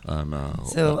 Yes.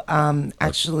 And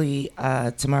actually,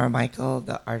 Tamara Michael,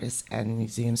 the artist and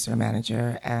museum store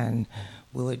manager, and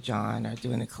Willard John are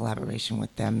doing a collaboration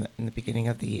with them in the beginning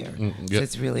of the year. So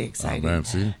it's really exciting. Man,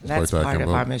 see? That's what I'm part talking of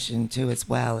our about. mission too, as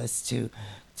well, is to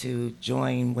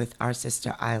join with our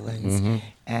sister islands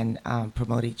and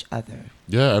promote each other.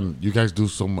 Yeah, and you guys do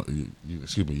so much.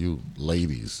 You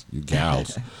ladies, you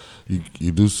gals,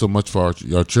 you do so much for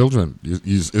your children.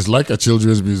 It's like a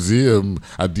children's museum,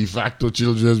 a de facto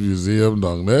children's museum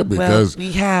down there because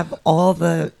we have all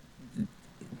the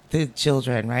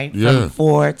children, right? Yeah. From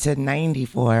 4 to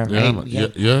 94, Yeah,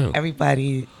 right? yeah.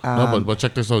 Everybody. No, but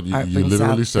check this out. You brings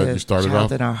literally out said the you started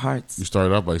child off. in our hearts. You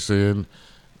started off by saying,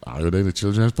 "Are you in the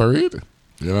children's parade?"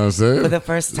 You know what I'm saying? For the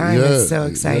first time, it's so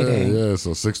exciting. Yeah.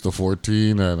 So 6 to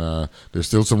 14, and there's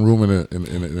still some room in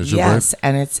the Yes,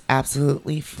 and it's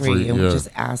absolutely free. And we yeah. just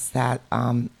ask that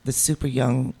the super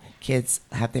young kids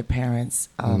have their parents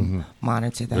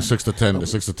monitor them. The 6 to 10. The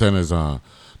 6 to 10 is the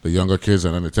younger kids,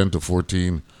 and then the 10 to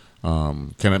 14.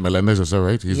 Kenneth Melendez, is that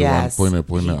right? He's Yes, the one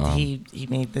putting he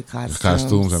made the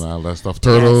costumes and all that stuff.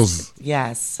 Turtles.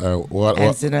 Yes. What?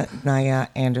 And Zenaya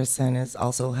Anderson is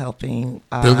also helping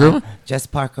Pilgrim? Jess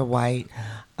Parker White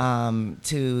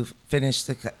to finish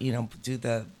do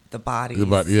the bodies,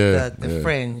 the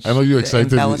fringe. I know you're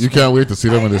excited. You can't wait to see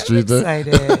them in the street.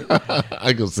 Excited.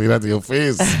 I can see that in your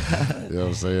face. You know what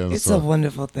I'm saying? It's a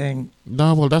wonderful thing.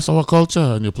 No, well, that's our culture,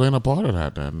 and you're playing a part of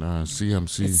that. And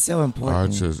CMC, it's so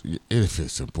important. Arches, if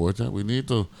it's important, we need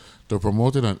to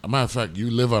promote it. And a matter of fact,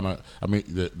 you live on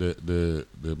the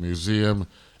museum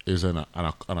is on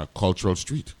a cultural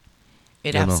street.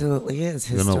 It absolutely is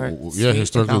historic.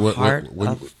 Historically,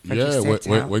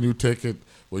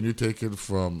 when you take it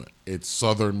from its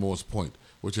southernmost point,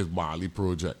 which is Bali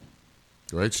Project,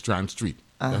 right? Strand Street.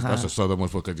 That's the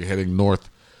southernmost point because you're heading north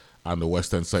on the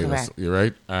western side.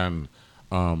 Right? And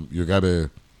you got a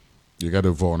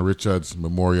Vaughan Richards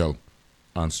Memorial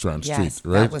on Strand Street,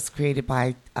 right? That was created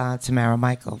by Tamara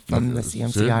Michael from the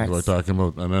CMC Arts. We're talking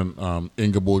about, and then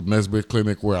Ingeborg Nesbitt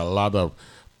Clinic, where a lot of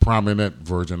prominent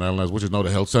Virgin Islanders, which is now the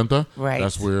health center. Right.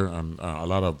 That's where a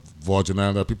lot of Virgin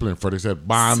Islander people in Frederick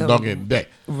Bandung in deck.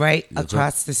 Right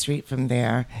across the street from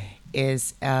there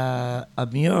is a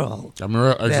mural. A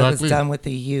mural, exactly. That was done with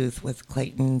the youth, with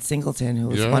Clayton Singleton, who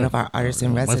was one of our artists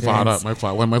in residence.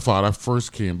 When my father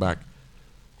first came back,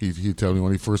 he told me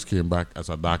when he first came back as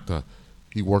a doctor,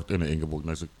 he worked in the Ingeborg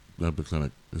Nesbitt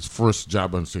Clinic. His first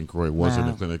job in St. Croix was in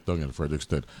the clinic down in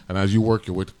Frederiksted. And as you work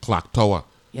your way to Clock Tower,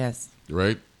 yes,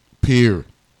 right? Pier.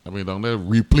 I mean, down there,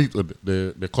 replete with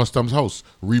the customs house,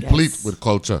 replete with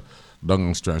culture down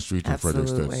on Strand Street in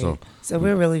Frederiksted. So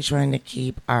we're really trying to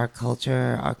keep our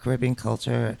culture, our Caribbean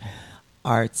culture,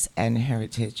 arts and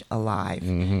heritage alive,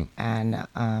 and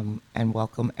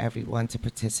welcome everyone to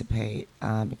participate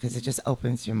because it just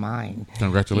opens your mind.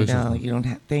 Congratulations! You don't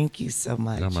have. Thank you so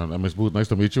much. Yeah, man. Ms. Booth, nice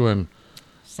to meet you. And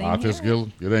Artist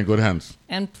Guild, you're in good hands.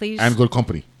 And good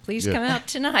company. Please come out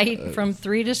tonight from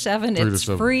 3 to 7. It's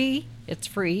free. It's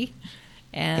free.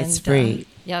 And it's free.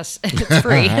 Yes, it's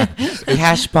free.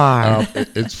 Cash bar.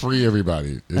 It's free,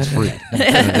 everybody. It's free.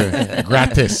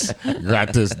 Gratis.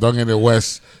 Down in the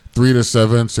West, 3 to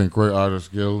 7, St. Croix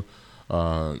Artist Guild.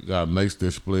 Got a nice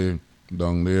display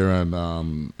down there.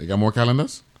 And you got more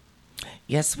calendars?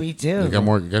 Yes, we do. You got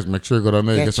more. You guys make sure you go down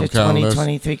there. Get some your calendars.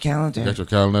 2023 calendar. Get your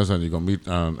calendars, and you're gonna meet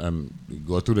and you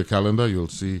go through the calendar. You'll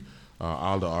see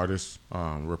all the artists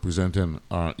representing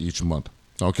each month.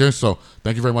 Okay, so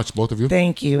thank you very much, both of you.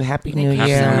 Thank you. Happy New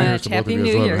Year. Happy New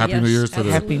Year. Happy New Year to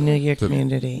the Happy New Year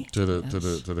community. To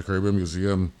the Caribbean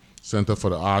Museum Center for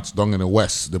the Arts down in the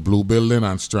West, the Blue Building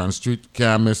on Strand Street.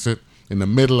 Can't miss it. In the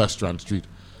middle of Strand Street,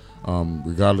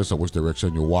 regardless of which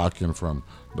direction you're walking from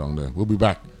down there. We'll be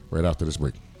back right after this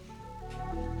break.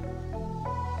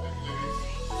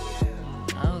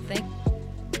 Oh, thank you.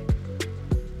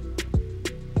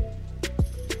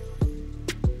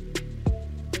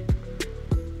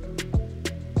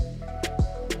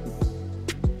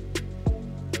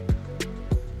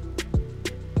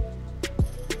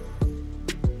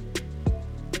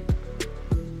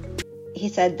 He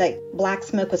said that black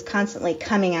smoke was constantly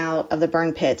coming out of the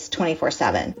burn pits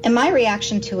 24/7. And my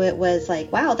reaction to it was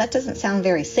like, wow, that doesn't sound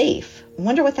very safe. I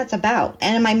wonder what that's about.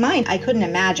 And in my mind, I couldn't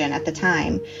imagine at the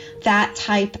time that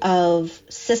type of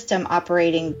system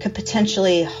operating could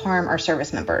potentially harm our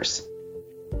service members.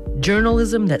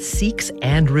 Journalism that seeks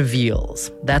and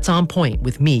reveals. That's On Point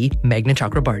with me, Meghna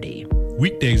Chakrabarti.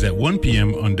 Weekdays at 1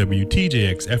 p.m. on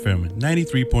WTJX FM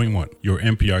 93.1, your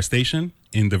NPR station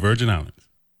in the Virgin Islands.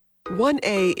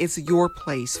 1A is your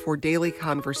place for daily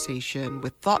conversation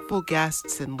with thoughtful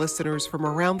guests and listeners from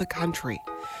around the country.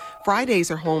 Fridays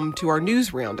are home to our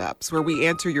news roundups, where we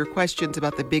answer your questions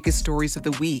about the biggest stories of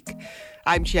the week.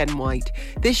 I'm Jen White.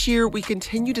 This year, we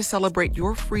continue to celebrate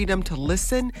your freedom to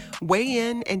listen, weigh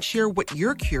in, and share what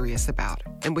you're curious about.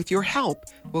 And with your help,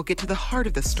 we'll get to the heart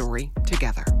of the story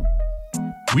together.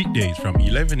 Weekdays from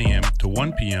 11 a.m. to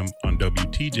 1 p.m. on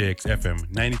WTJX FM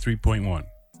 93.1.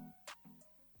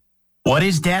 What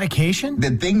is dedication? The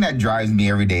thing that drives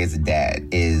me every day as a dad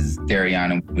is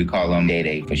Dariana. We call him Day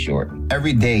Day for short.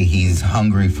 Every day he's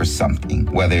hungry for something,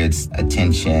 whether it's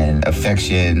attention,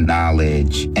 affection,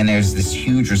 knowledge. And there's this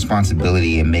huge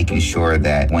responsibility in making sure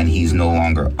that when he's no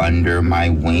longer under my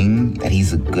wing, that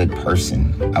he's a good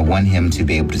person. I want him to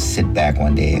be able to sit back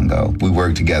one day and go, we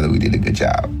worked together, we did a good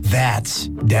job. That's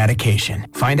dedication.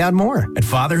 Find out more at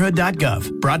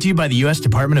fatherhood.gov. Brought to you by the U.S.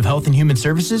 Department of Health and Human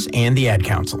Services and the Ad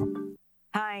Council.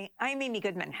 Hi, I'm Amy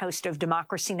Goodman, host of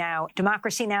Democracy Now!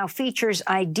 Democracy Now! Features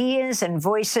ideas and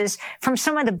voices from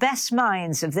some of the best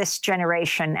minds of this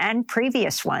generation and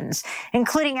previous ones,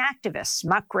 including activists,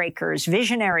 muckrakers,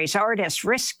 visionaries, artists,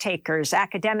 risk takers,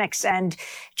 academics, and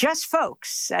just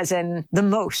folks, as in the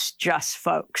most just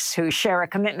folks, who share a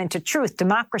commitment to truth,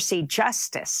 democracy,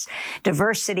 justice,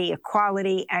 diversity,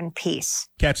 equality, and peace.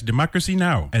 Catch Democracy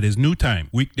Now! At its new time,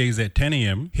 weekdays at 10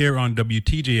 a.m. here on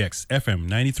WTJX FM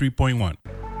 93.1.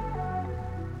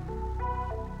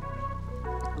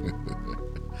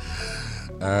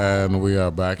 And we are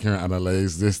back here to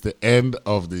analyze this, the end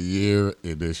of the year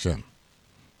edition.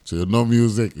 So you know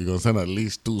music, you're going to send at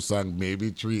least 2 songs,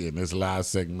 maybe 3 in this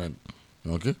last segment.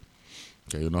 Okay?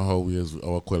 Okay, you know how we is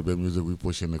our Quelbet music, we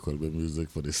push in the Quelbet music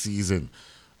for the season.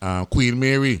 Queen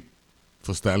Mary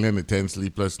for Stanley and the 10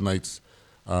 Sleepless Nights.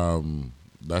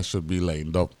 That should be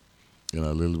lined up in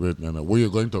a little bit. And where you're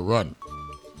going to run.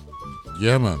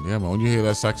 Yeah, man. When you hear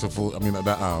that saxophone,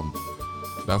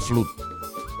 that flute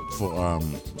for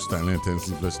Stanley and 10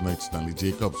 Sleepless Nights, Stanley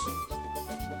Jacobs.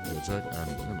 You check,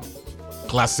 and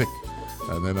classic.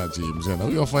 And then that James,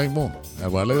 you'll find more.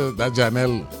 And that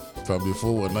Janelle from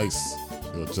before were nice.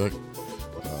 You check,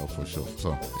 for sure.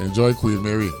 So enjoy Queen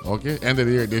Mary. Okay, end of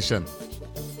the year edition.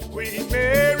 Queen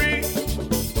Mary,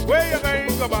 where you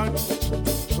going, come on?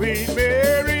 Queen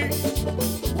Mary,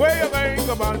 where you going,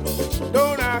 come on?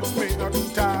 Don't ask me nothing,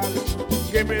 tall.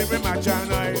 Give me my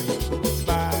channel.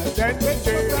 Bad and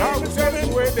the houses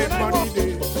where the money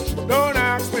is. Don't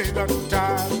ask me nothing,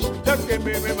 tall. Just give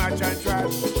me my channel.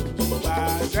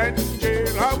 Bad and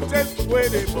the houses where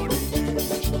the money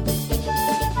is.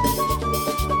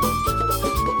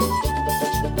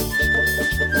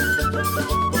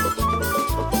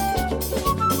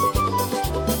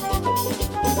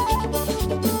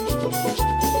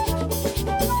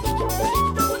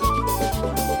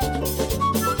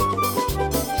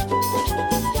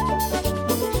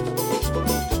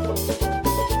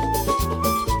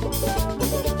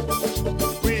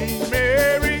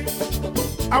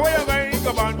 Where you going,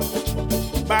 come on?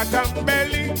 Bottom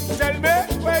belly, tell me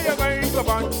where you going, come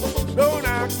on? Don't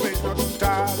ask me nothing,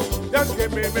 tall. Just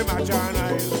give me my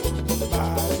channel.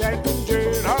 Bars and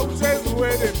jailhouses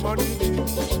where the money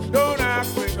is. Don't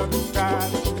ask me nothing, tall.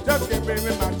 Just give me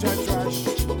my trash.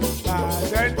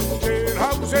 Bars and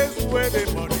jailhouses where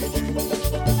the money is.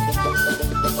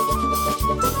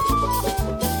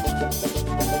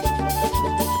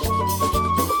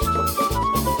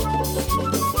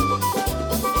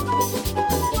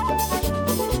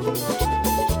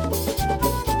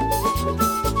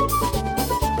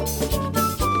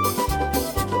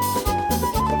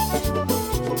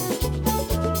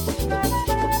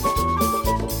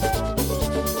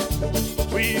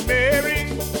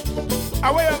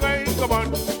 Where you going, come on?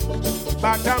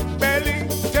 Bottom belly,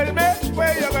 tell me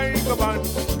where you going, come on?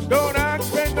 Don't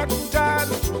ask me nothing, child.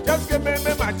 Just give me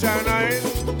my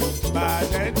channel.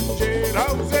 Bad and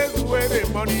jailhouses where the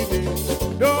money is.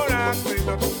 Don't ask me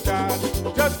nothing,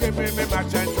 child. Just give me my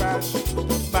channel.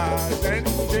 Bad and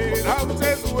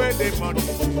jailhouses where the money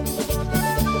is.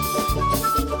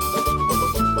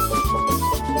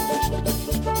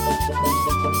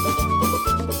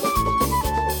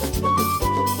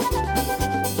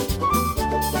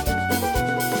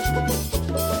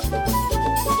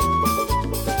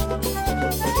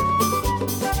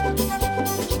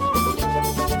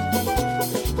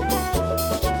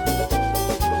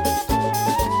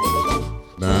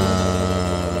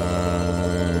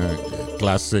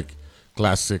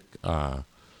 Classic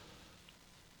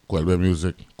Quelbe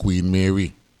music, Queen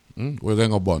Mary. We're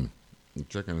going to bun.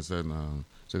 Checking and said,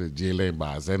 the J Lane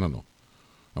Bars N, no.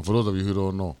 And for those of you who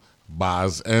don't know,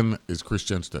 Bars N is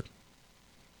Christian state.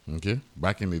 Okay?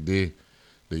 Back in the day,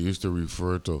 they used to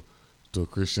refer to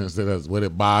Christians as where the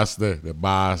Bars there, the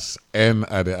Bars N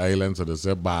at the island, so they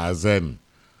say Bars N.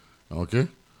 Okay?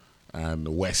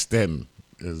 And West End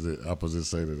is the opposite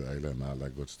side of the island, all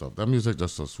that good stuff. That music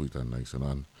just so sweet and nice,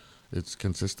 and it's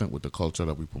consistent with the culture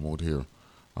that we promote here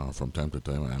from time to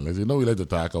time. And as you know, we like to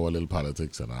talk about little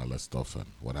politics and all that stuff and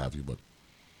what have you, but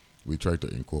we try to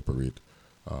incorporate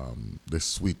this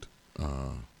sweet,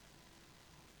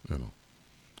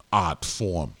 art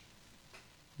form.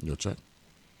 You check?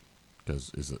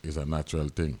 Because it's a natural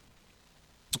thing.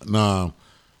 Now,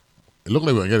 it looks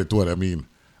like we're going to get it to what I mean.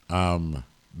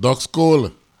 Dog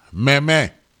School, me.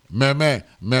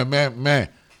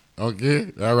 Okay?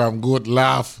 The Ramgood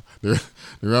laugh. The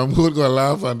Ramgood going to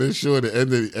laugh on this show, the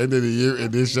end of the year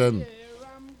edition.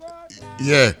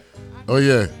 Yeah. Oh,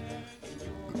 yeah.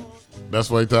 That's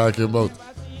what I'm talking about.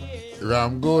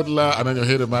 Ramgood laugh. And then you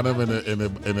hear the man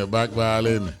in the back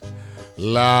violin.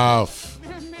 Laugh.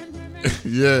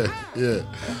 Yeah.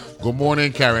 Good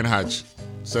morning, Karen Hatch.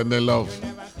 Sending love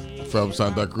from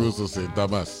Santa Cruz to St.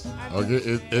 Thomas.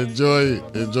 Okay, enjoy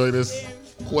this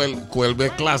Quelbe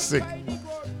classic.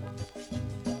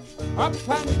 Up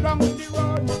and down the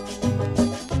road,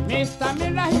 Mr.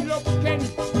 Miller, he looking.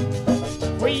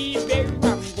 We big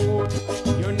Ramgood,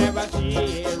 you never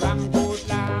see Ramgood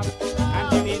laugh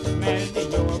until he smell the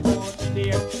yogurt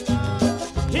there.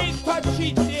 He touch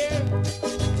it there,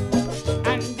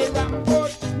 and the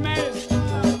Ramgood smell.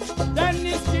 Then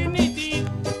he skin it in,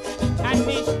 and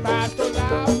he start to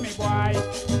laugh, me boy.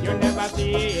 You never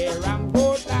see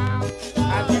Ramgood laugh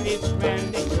until he smell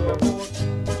the yogurt.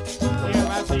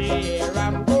 Never see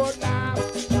Ramgood laugh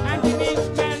until he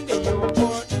smell the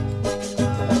yogurt.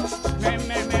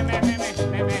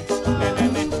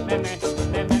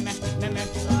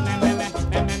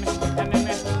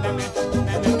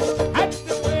 That's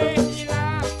the way he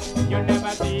laugh. You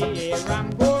never see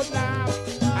Ramgood laugh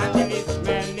until he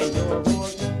smell the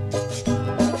yogurt.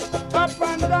 Up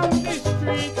and down the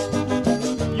street,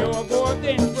 yogurt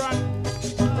in front.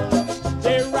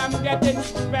 The Ram getting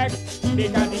back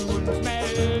because he couldn't smell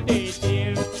the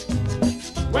tail.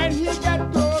 When he got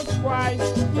close twice,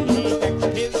 he takes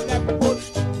his left foot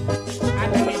and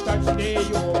then he touched the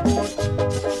yogurt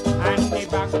and the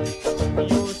back,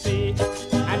 you see,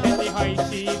 and then the high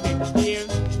she big tail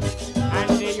and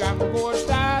the Ramgood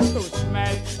starts to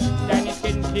smell. Then he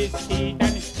skins his teeth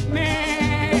and meh.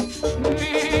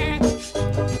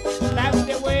 That's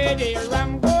the way the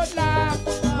Ramgood laugh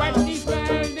when he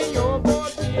smell the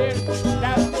yogurt tail.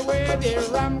 That's the way the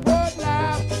Ramgood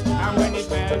laugh, and when he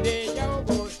smell the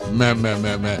yogurt. Me.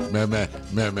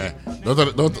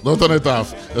 Don't turn it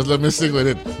off. Just let me sing with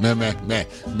it. Me.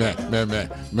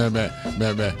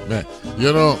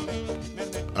 You know,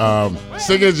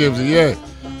 sing it, James. Yeah.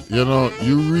 You know,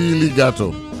 you really got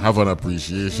to have an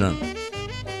appreciation.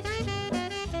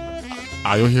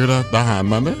 Are you hear that? The hand,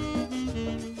 man?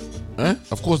 Eh?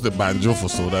 Of course, the banjo for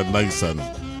so that nice, and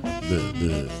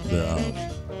the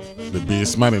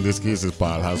bass man in this case is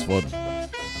Paul Hasford,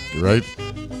 right?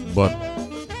 But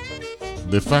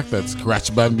the fact that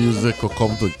scratch band music could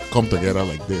come together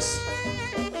like this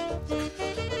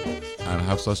and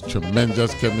have such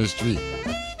tremendous chemistry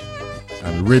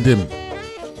and rhythm,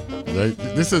 right?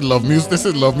 This is love music. This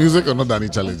is love music, or not Danny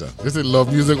Challenger? This is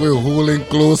love music. We're holding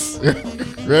close,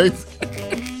 right?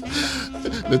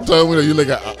 The time when you like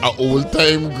a old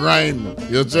time grind,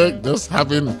 you check, just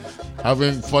having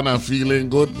fun and feeling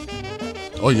good.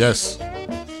 Oh yes,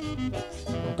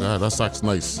 God, that sax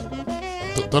nice.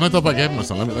 Turn it up again, my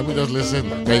son. Let me just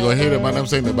listen. Okay, go hear the man. I'm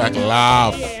saying in the back,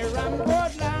 laugh.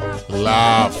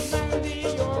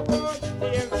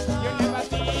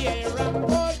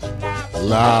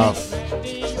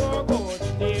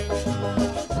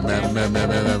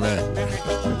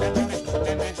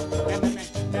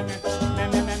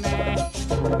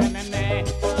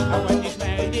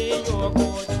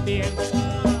 Me.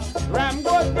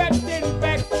 Ramgood getting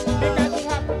back because he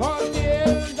have all the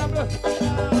double.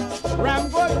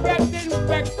 Ramgood getting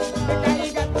back because he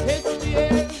got his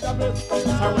tail double.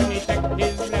 So when he take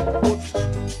his left foot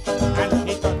and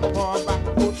he touch for back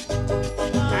foot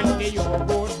and the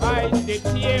yogurt hide the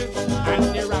tail and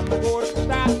the Ramgood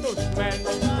start to smell.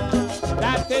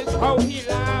 That is how he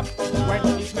laugh when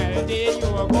he smell the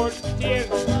yogurt tail.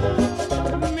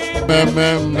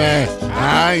 Me.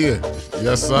 Aye.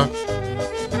 Yes, sir.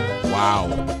 Wow.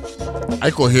 I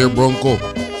could hear Bronco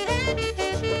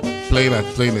playing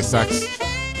the sax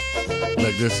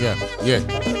like this, yeah.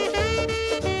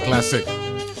 Classic.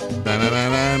 Na, na, na,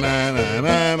 na, na, na,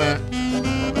 na, na.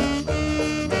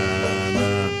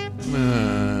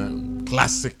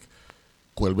 Classic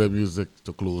Quelbe music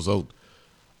to close out.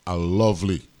 A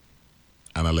lovely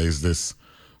analyze this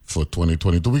for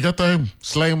 2022. We got time.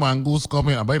 Sly Mongoose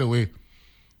coming. And by the way,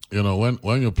 you know,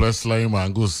 when you play Sly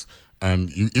Mongoose,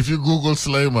 and if you Google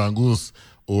Sly Mongoose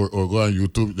or go on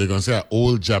YouTube, they're going to say an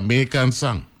old Jamaican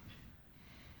song.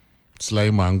 Sly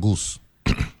Mongoose.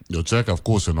 You check, of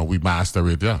course, you know, we master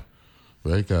it, yeah.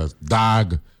 Right? Because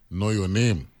Dog, Know Your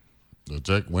Name. You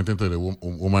check, went into the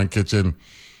woman kitchen,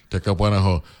 take up one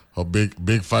of her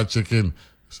big fat chicken,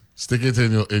 stick it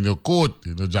in your coat,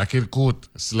 in your jacket coat,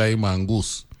 Sly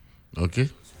Mongoose. Okay?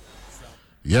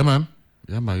 Yeah, man.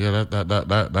 Yeah,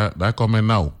 that coming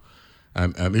now.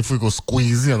 And if we go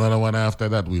squeeze another one after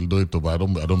that, we'll do it too, but I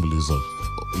don't believe so.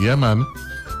 Yeah, man.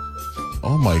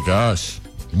 Oh my gosh.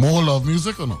 More love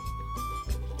music or no?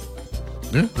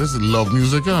 Yeah, this is love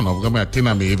music, you know. I mean,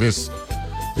 Tina Mavis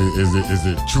is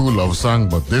the true love song,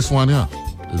 but this one, yeah,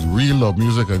 is real love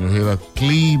music, and you hear that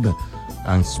clean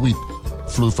and sweet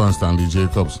flute from Stanley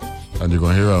Jacobs, and you're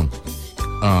gonna hear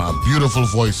a beautiful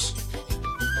voice,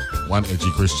 one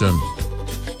edgy Christian,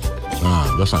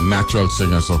 just a natural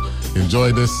singer. So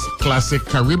enjoy this classic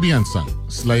Caribbean song,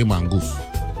 Sly Mongoose.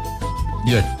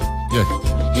 Yeah.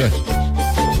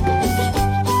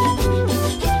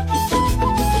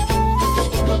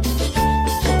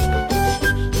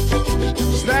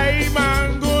 Sly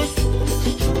Mongoose,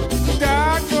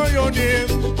 that know your name.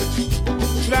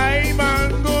 Sly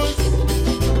Mongoose,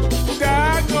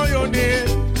 that know your name.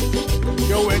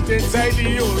 You went inside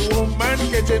the old woman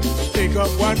kitchen, take up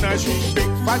one of she big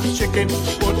fat chicken,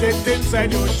 put it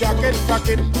inside your jacket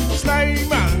pocket. Sly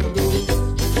Mongoose,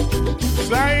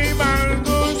 Sly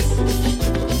Mongoose,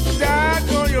 that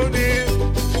know your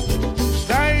name.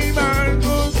 Sly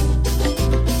Mongoose,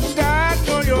 that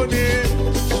know your name.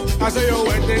 I say you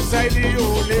went inside the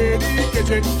old lady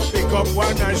kitchen, pick up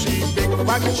one of she big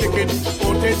fat chicken,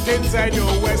 put it inside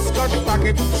your waistcoat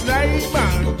pocket. Sly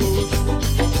Mongoose.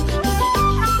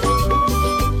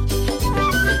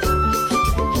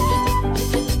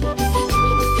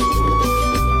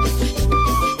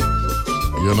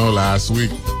 You know, last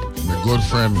week, my good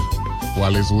friend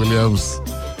Wallace Williams,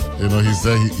 you know, he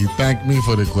said he thanked me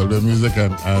for the Quelbe music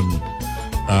and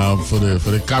for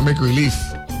the comic relief,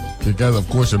 because of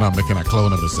course you're not making a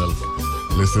clown of yourself.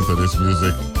 Listen to this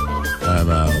music and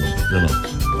you know,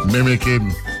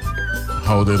 mimicking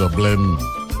how they blend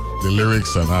the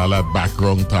lyrics and all that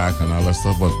background talk and all that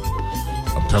stuff. But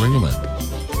I'm telling you, man,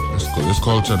 this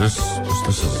culture, this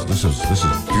is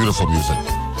beautiful music.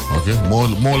 Okay,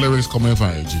 more lyrics coming from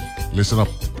AG. Listen up.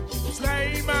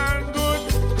 Sly Mongoose,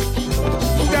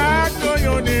 that know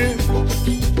your name.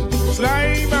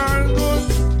 Sly Mongoose,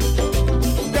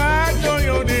 that know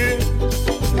your name.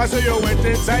 I say you went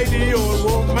inside the old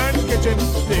woman kitchen,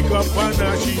 pick up one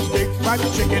of she big fat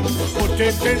chicken, put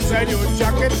it inside your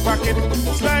jacket pocket.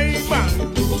 Sly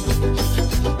Mongoose,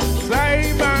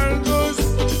 Sly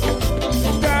Mongoose,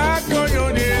 that know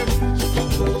your name.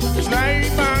 Sly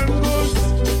Mongoose,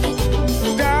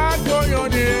 that know your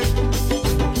name.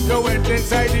 You went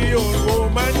inside the old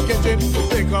woman kitchen,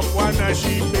 pick up one of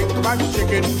she big fat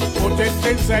chicken, put it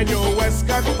inside your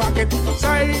waistcoat pocket.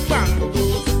 Sly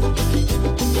Mongoose.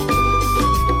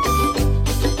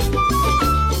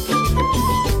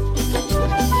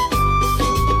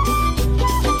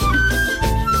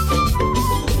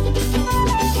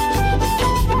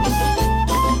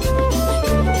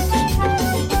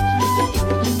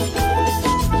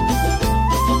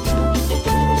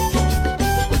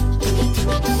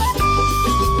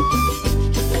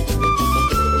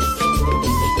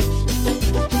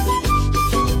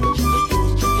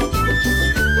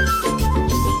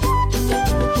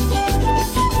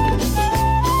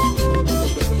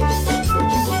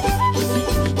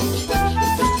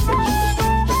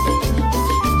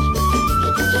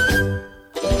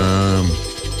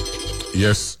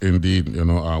 Yes, indeed. You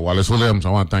know, Wallace Williams, I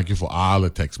want to thank you for all the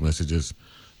text messages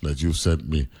that you've sent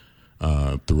me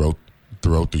throughout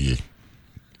the year.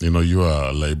 You know, you're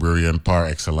a librarian par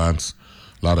excellence,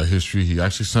 a lot of history. He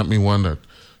actually sent me one that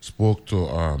spoke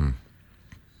to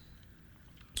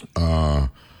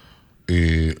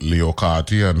Leo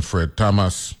Carty and Fred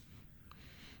Thomas,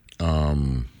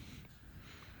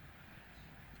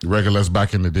 regulars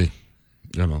back in the day.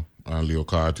 You know, Leo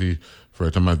Carty,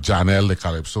 Fred Thomas, Janelle, the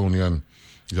Calypsonian.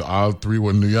 You know, all three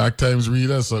were New York Times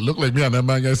readers, so it looked like me and that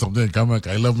man got something in common.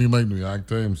 I love me my New York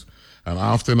Times. And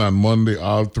often on Monday,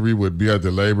 all three would be at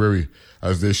the library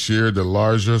as they shared the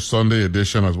larger Sunday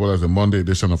edition as well as the Monday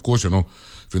edition. Of course, you know,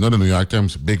 if you know the New York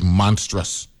Times, big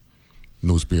monstrous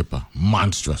newspaper.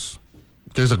 Monstrous.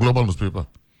 Okay, it's a global newspaper.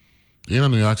 It ain't a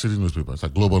New York City newspaper. It's a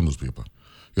global newspaper.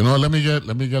 You know, let me get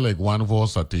like one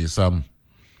voice at some.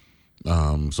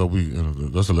 So we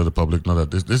just to let the public know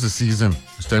that this is season.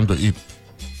 It's time to eat.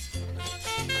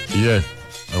 Yeah,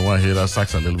 I want to hear that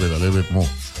sax a little bit more.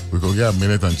 We could get a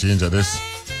minute and change of this,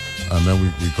 and then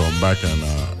we come back and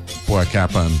pour a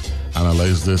cap and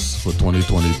analyze this for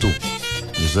 2022.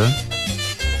 You see?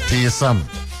 Taste some.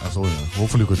 That's all.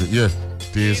 Hopefully, we could. Yeah.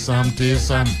 Taste some.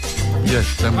 Yeah.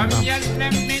 Bam,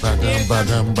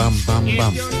 bam,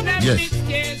 bam. Yeah.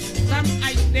 Some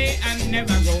I stay and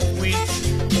never go away.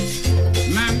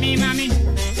 Mommy,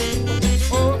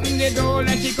 open the door,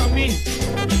 let she come in.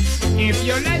 If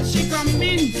you let she come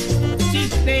in, she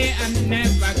stay and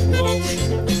never go away.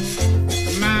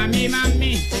 Mommy,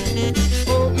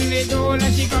 open the door,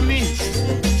 let she come in.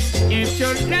 If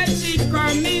you let she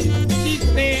come in, she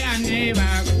stay and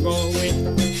never go away.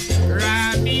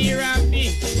 Rabbi,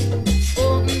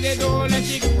 open the door, let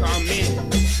she come in.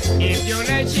 If you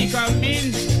let she come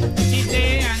in, she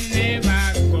stay and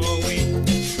never go away.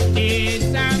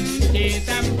 Taste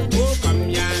some, oh come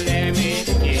ya, let me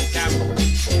taste some.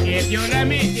 If you let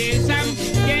me taste some,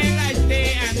 girl I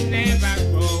stay and never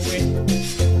go away.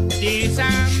 Taste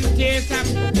some,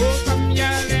 oh come ya,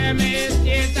 let me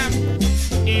taste some.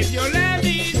 If you let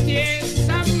me taste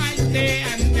some, I stay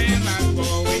and never go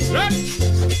away. Look.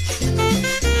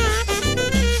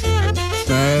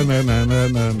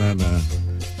 Nah.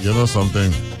 You know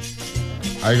something?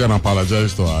 I gotta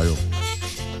apologize to Ayo.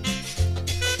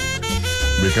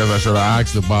 Because I should have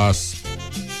asked the boss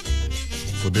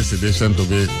for this edition to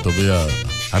be a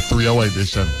 3-hour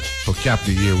edition to cap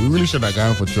the year. We really should have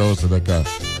gone for Charles to the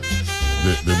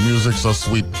music's so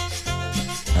sweet.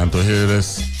 And to hear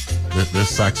this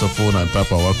saxophone on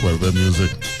top of our Querbe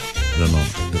music, you know,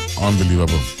 it's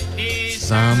unbelievable.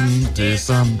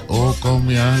 Some, oh come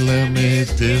here, let me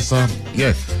taste some.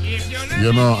 Yeah.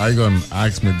 You know, I gonna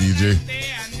ask my DJ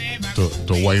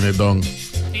to wind it down.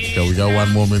 Okay, we got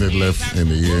 1 more minute left in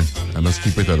the year, and let's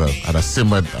keep it at a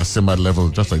simmered level,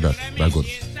 just like that. That good.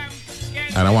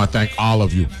 And I want to thank all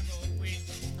of you.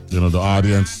 You know, the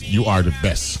audience, you are the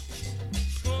best,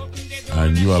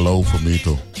 and you allow for me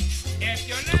to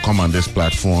come on this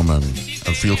platform and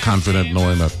feel confident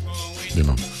knowing that, you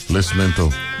know, listening to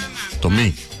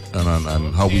me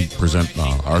and how we present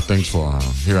our things for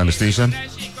here on the station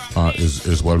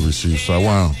is well received. So I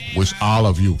want to wish all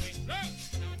of you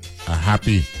a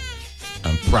happy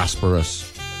and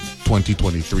prosperous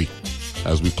 2023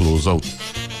 as we close out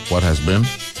what has been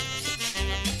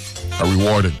a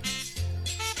rewarding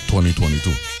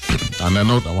 2022. On that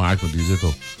note, I want to ask the DJ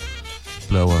to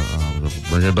play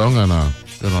bring it down and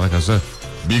you know, like I said,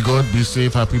 be good, be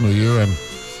safe, happy new year, and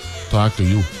talk to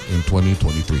you in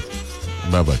 2023.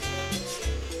 Bye-bye.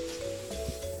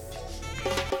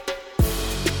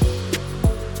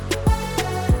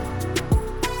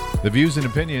 The views and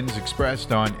opinions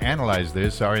expressed on Analyze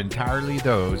This are entirely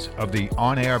those of the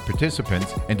on-air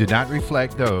participants and do not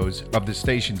reflect those of the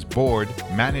station's board,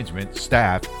 management,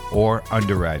 staff, or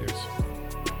underwriters.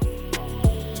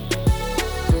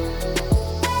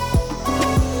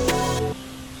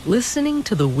 Listening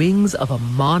to the wings of a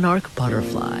monarch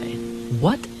butterfly.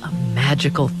 What a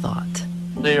magical thought.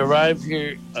 They arrive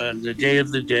here on the Day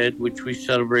of the Dead, which we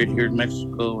celebrate here in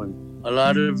Mexico, and a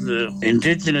lot of the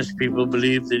indigenous people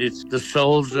believe that it's the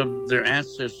souls of their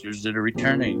ancestors that are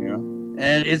returning, you know,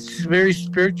 and it's very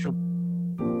spiritual.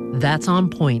 That's On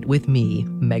Point with me,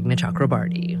 Meghna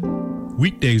Chakrabarti.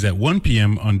 Weekdays at 1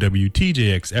 p.m. on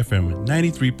WTJX FM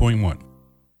 93.1.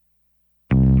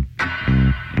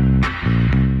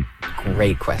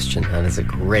 Great question. That is a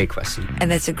great question. And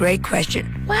that's a great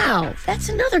question. Wow, that's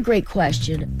another great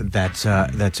question. That's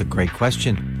a great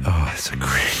question. Oh, that's a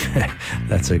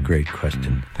great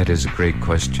question. That is a great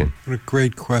question. What a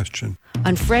great question.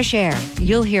 On Fresh Air,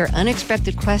 you'll hear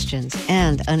unexpected questions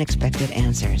and unexpected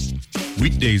answers.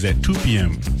 Weekdays at 2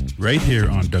 p.m. right here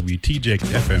on WTJX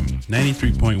FM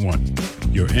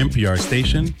 93.1, your NPR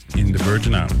station in the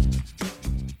Virgin Islands.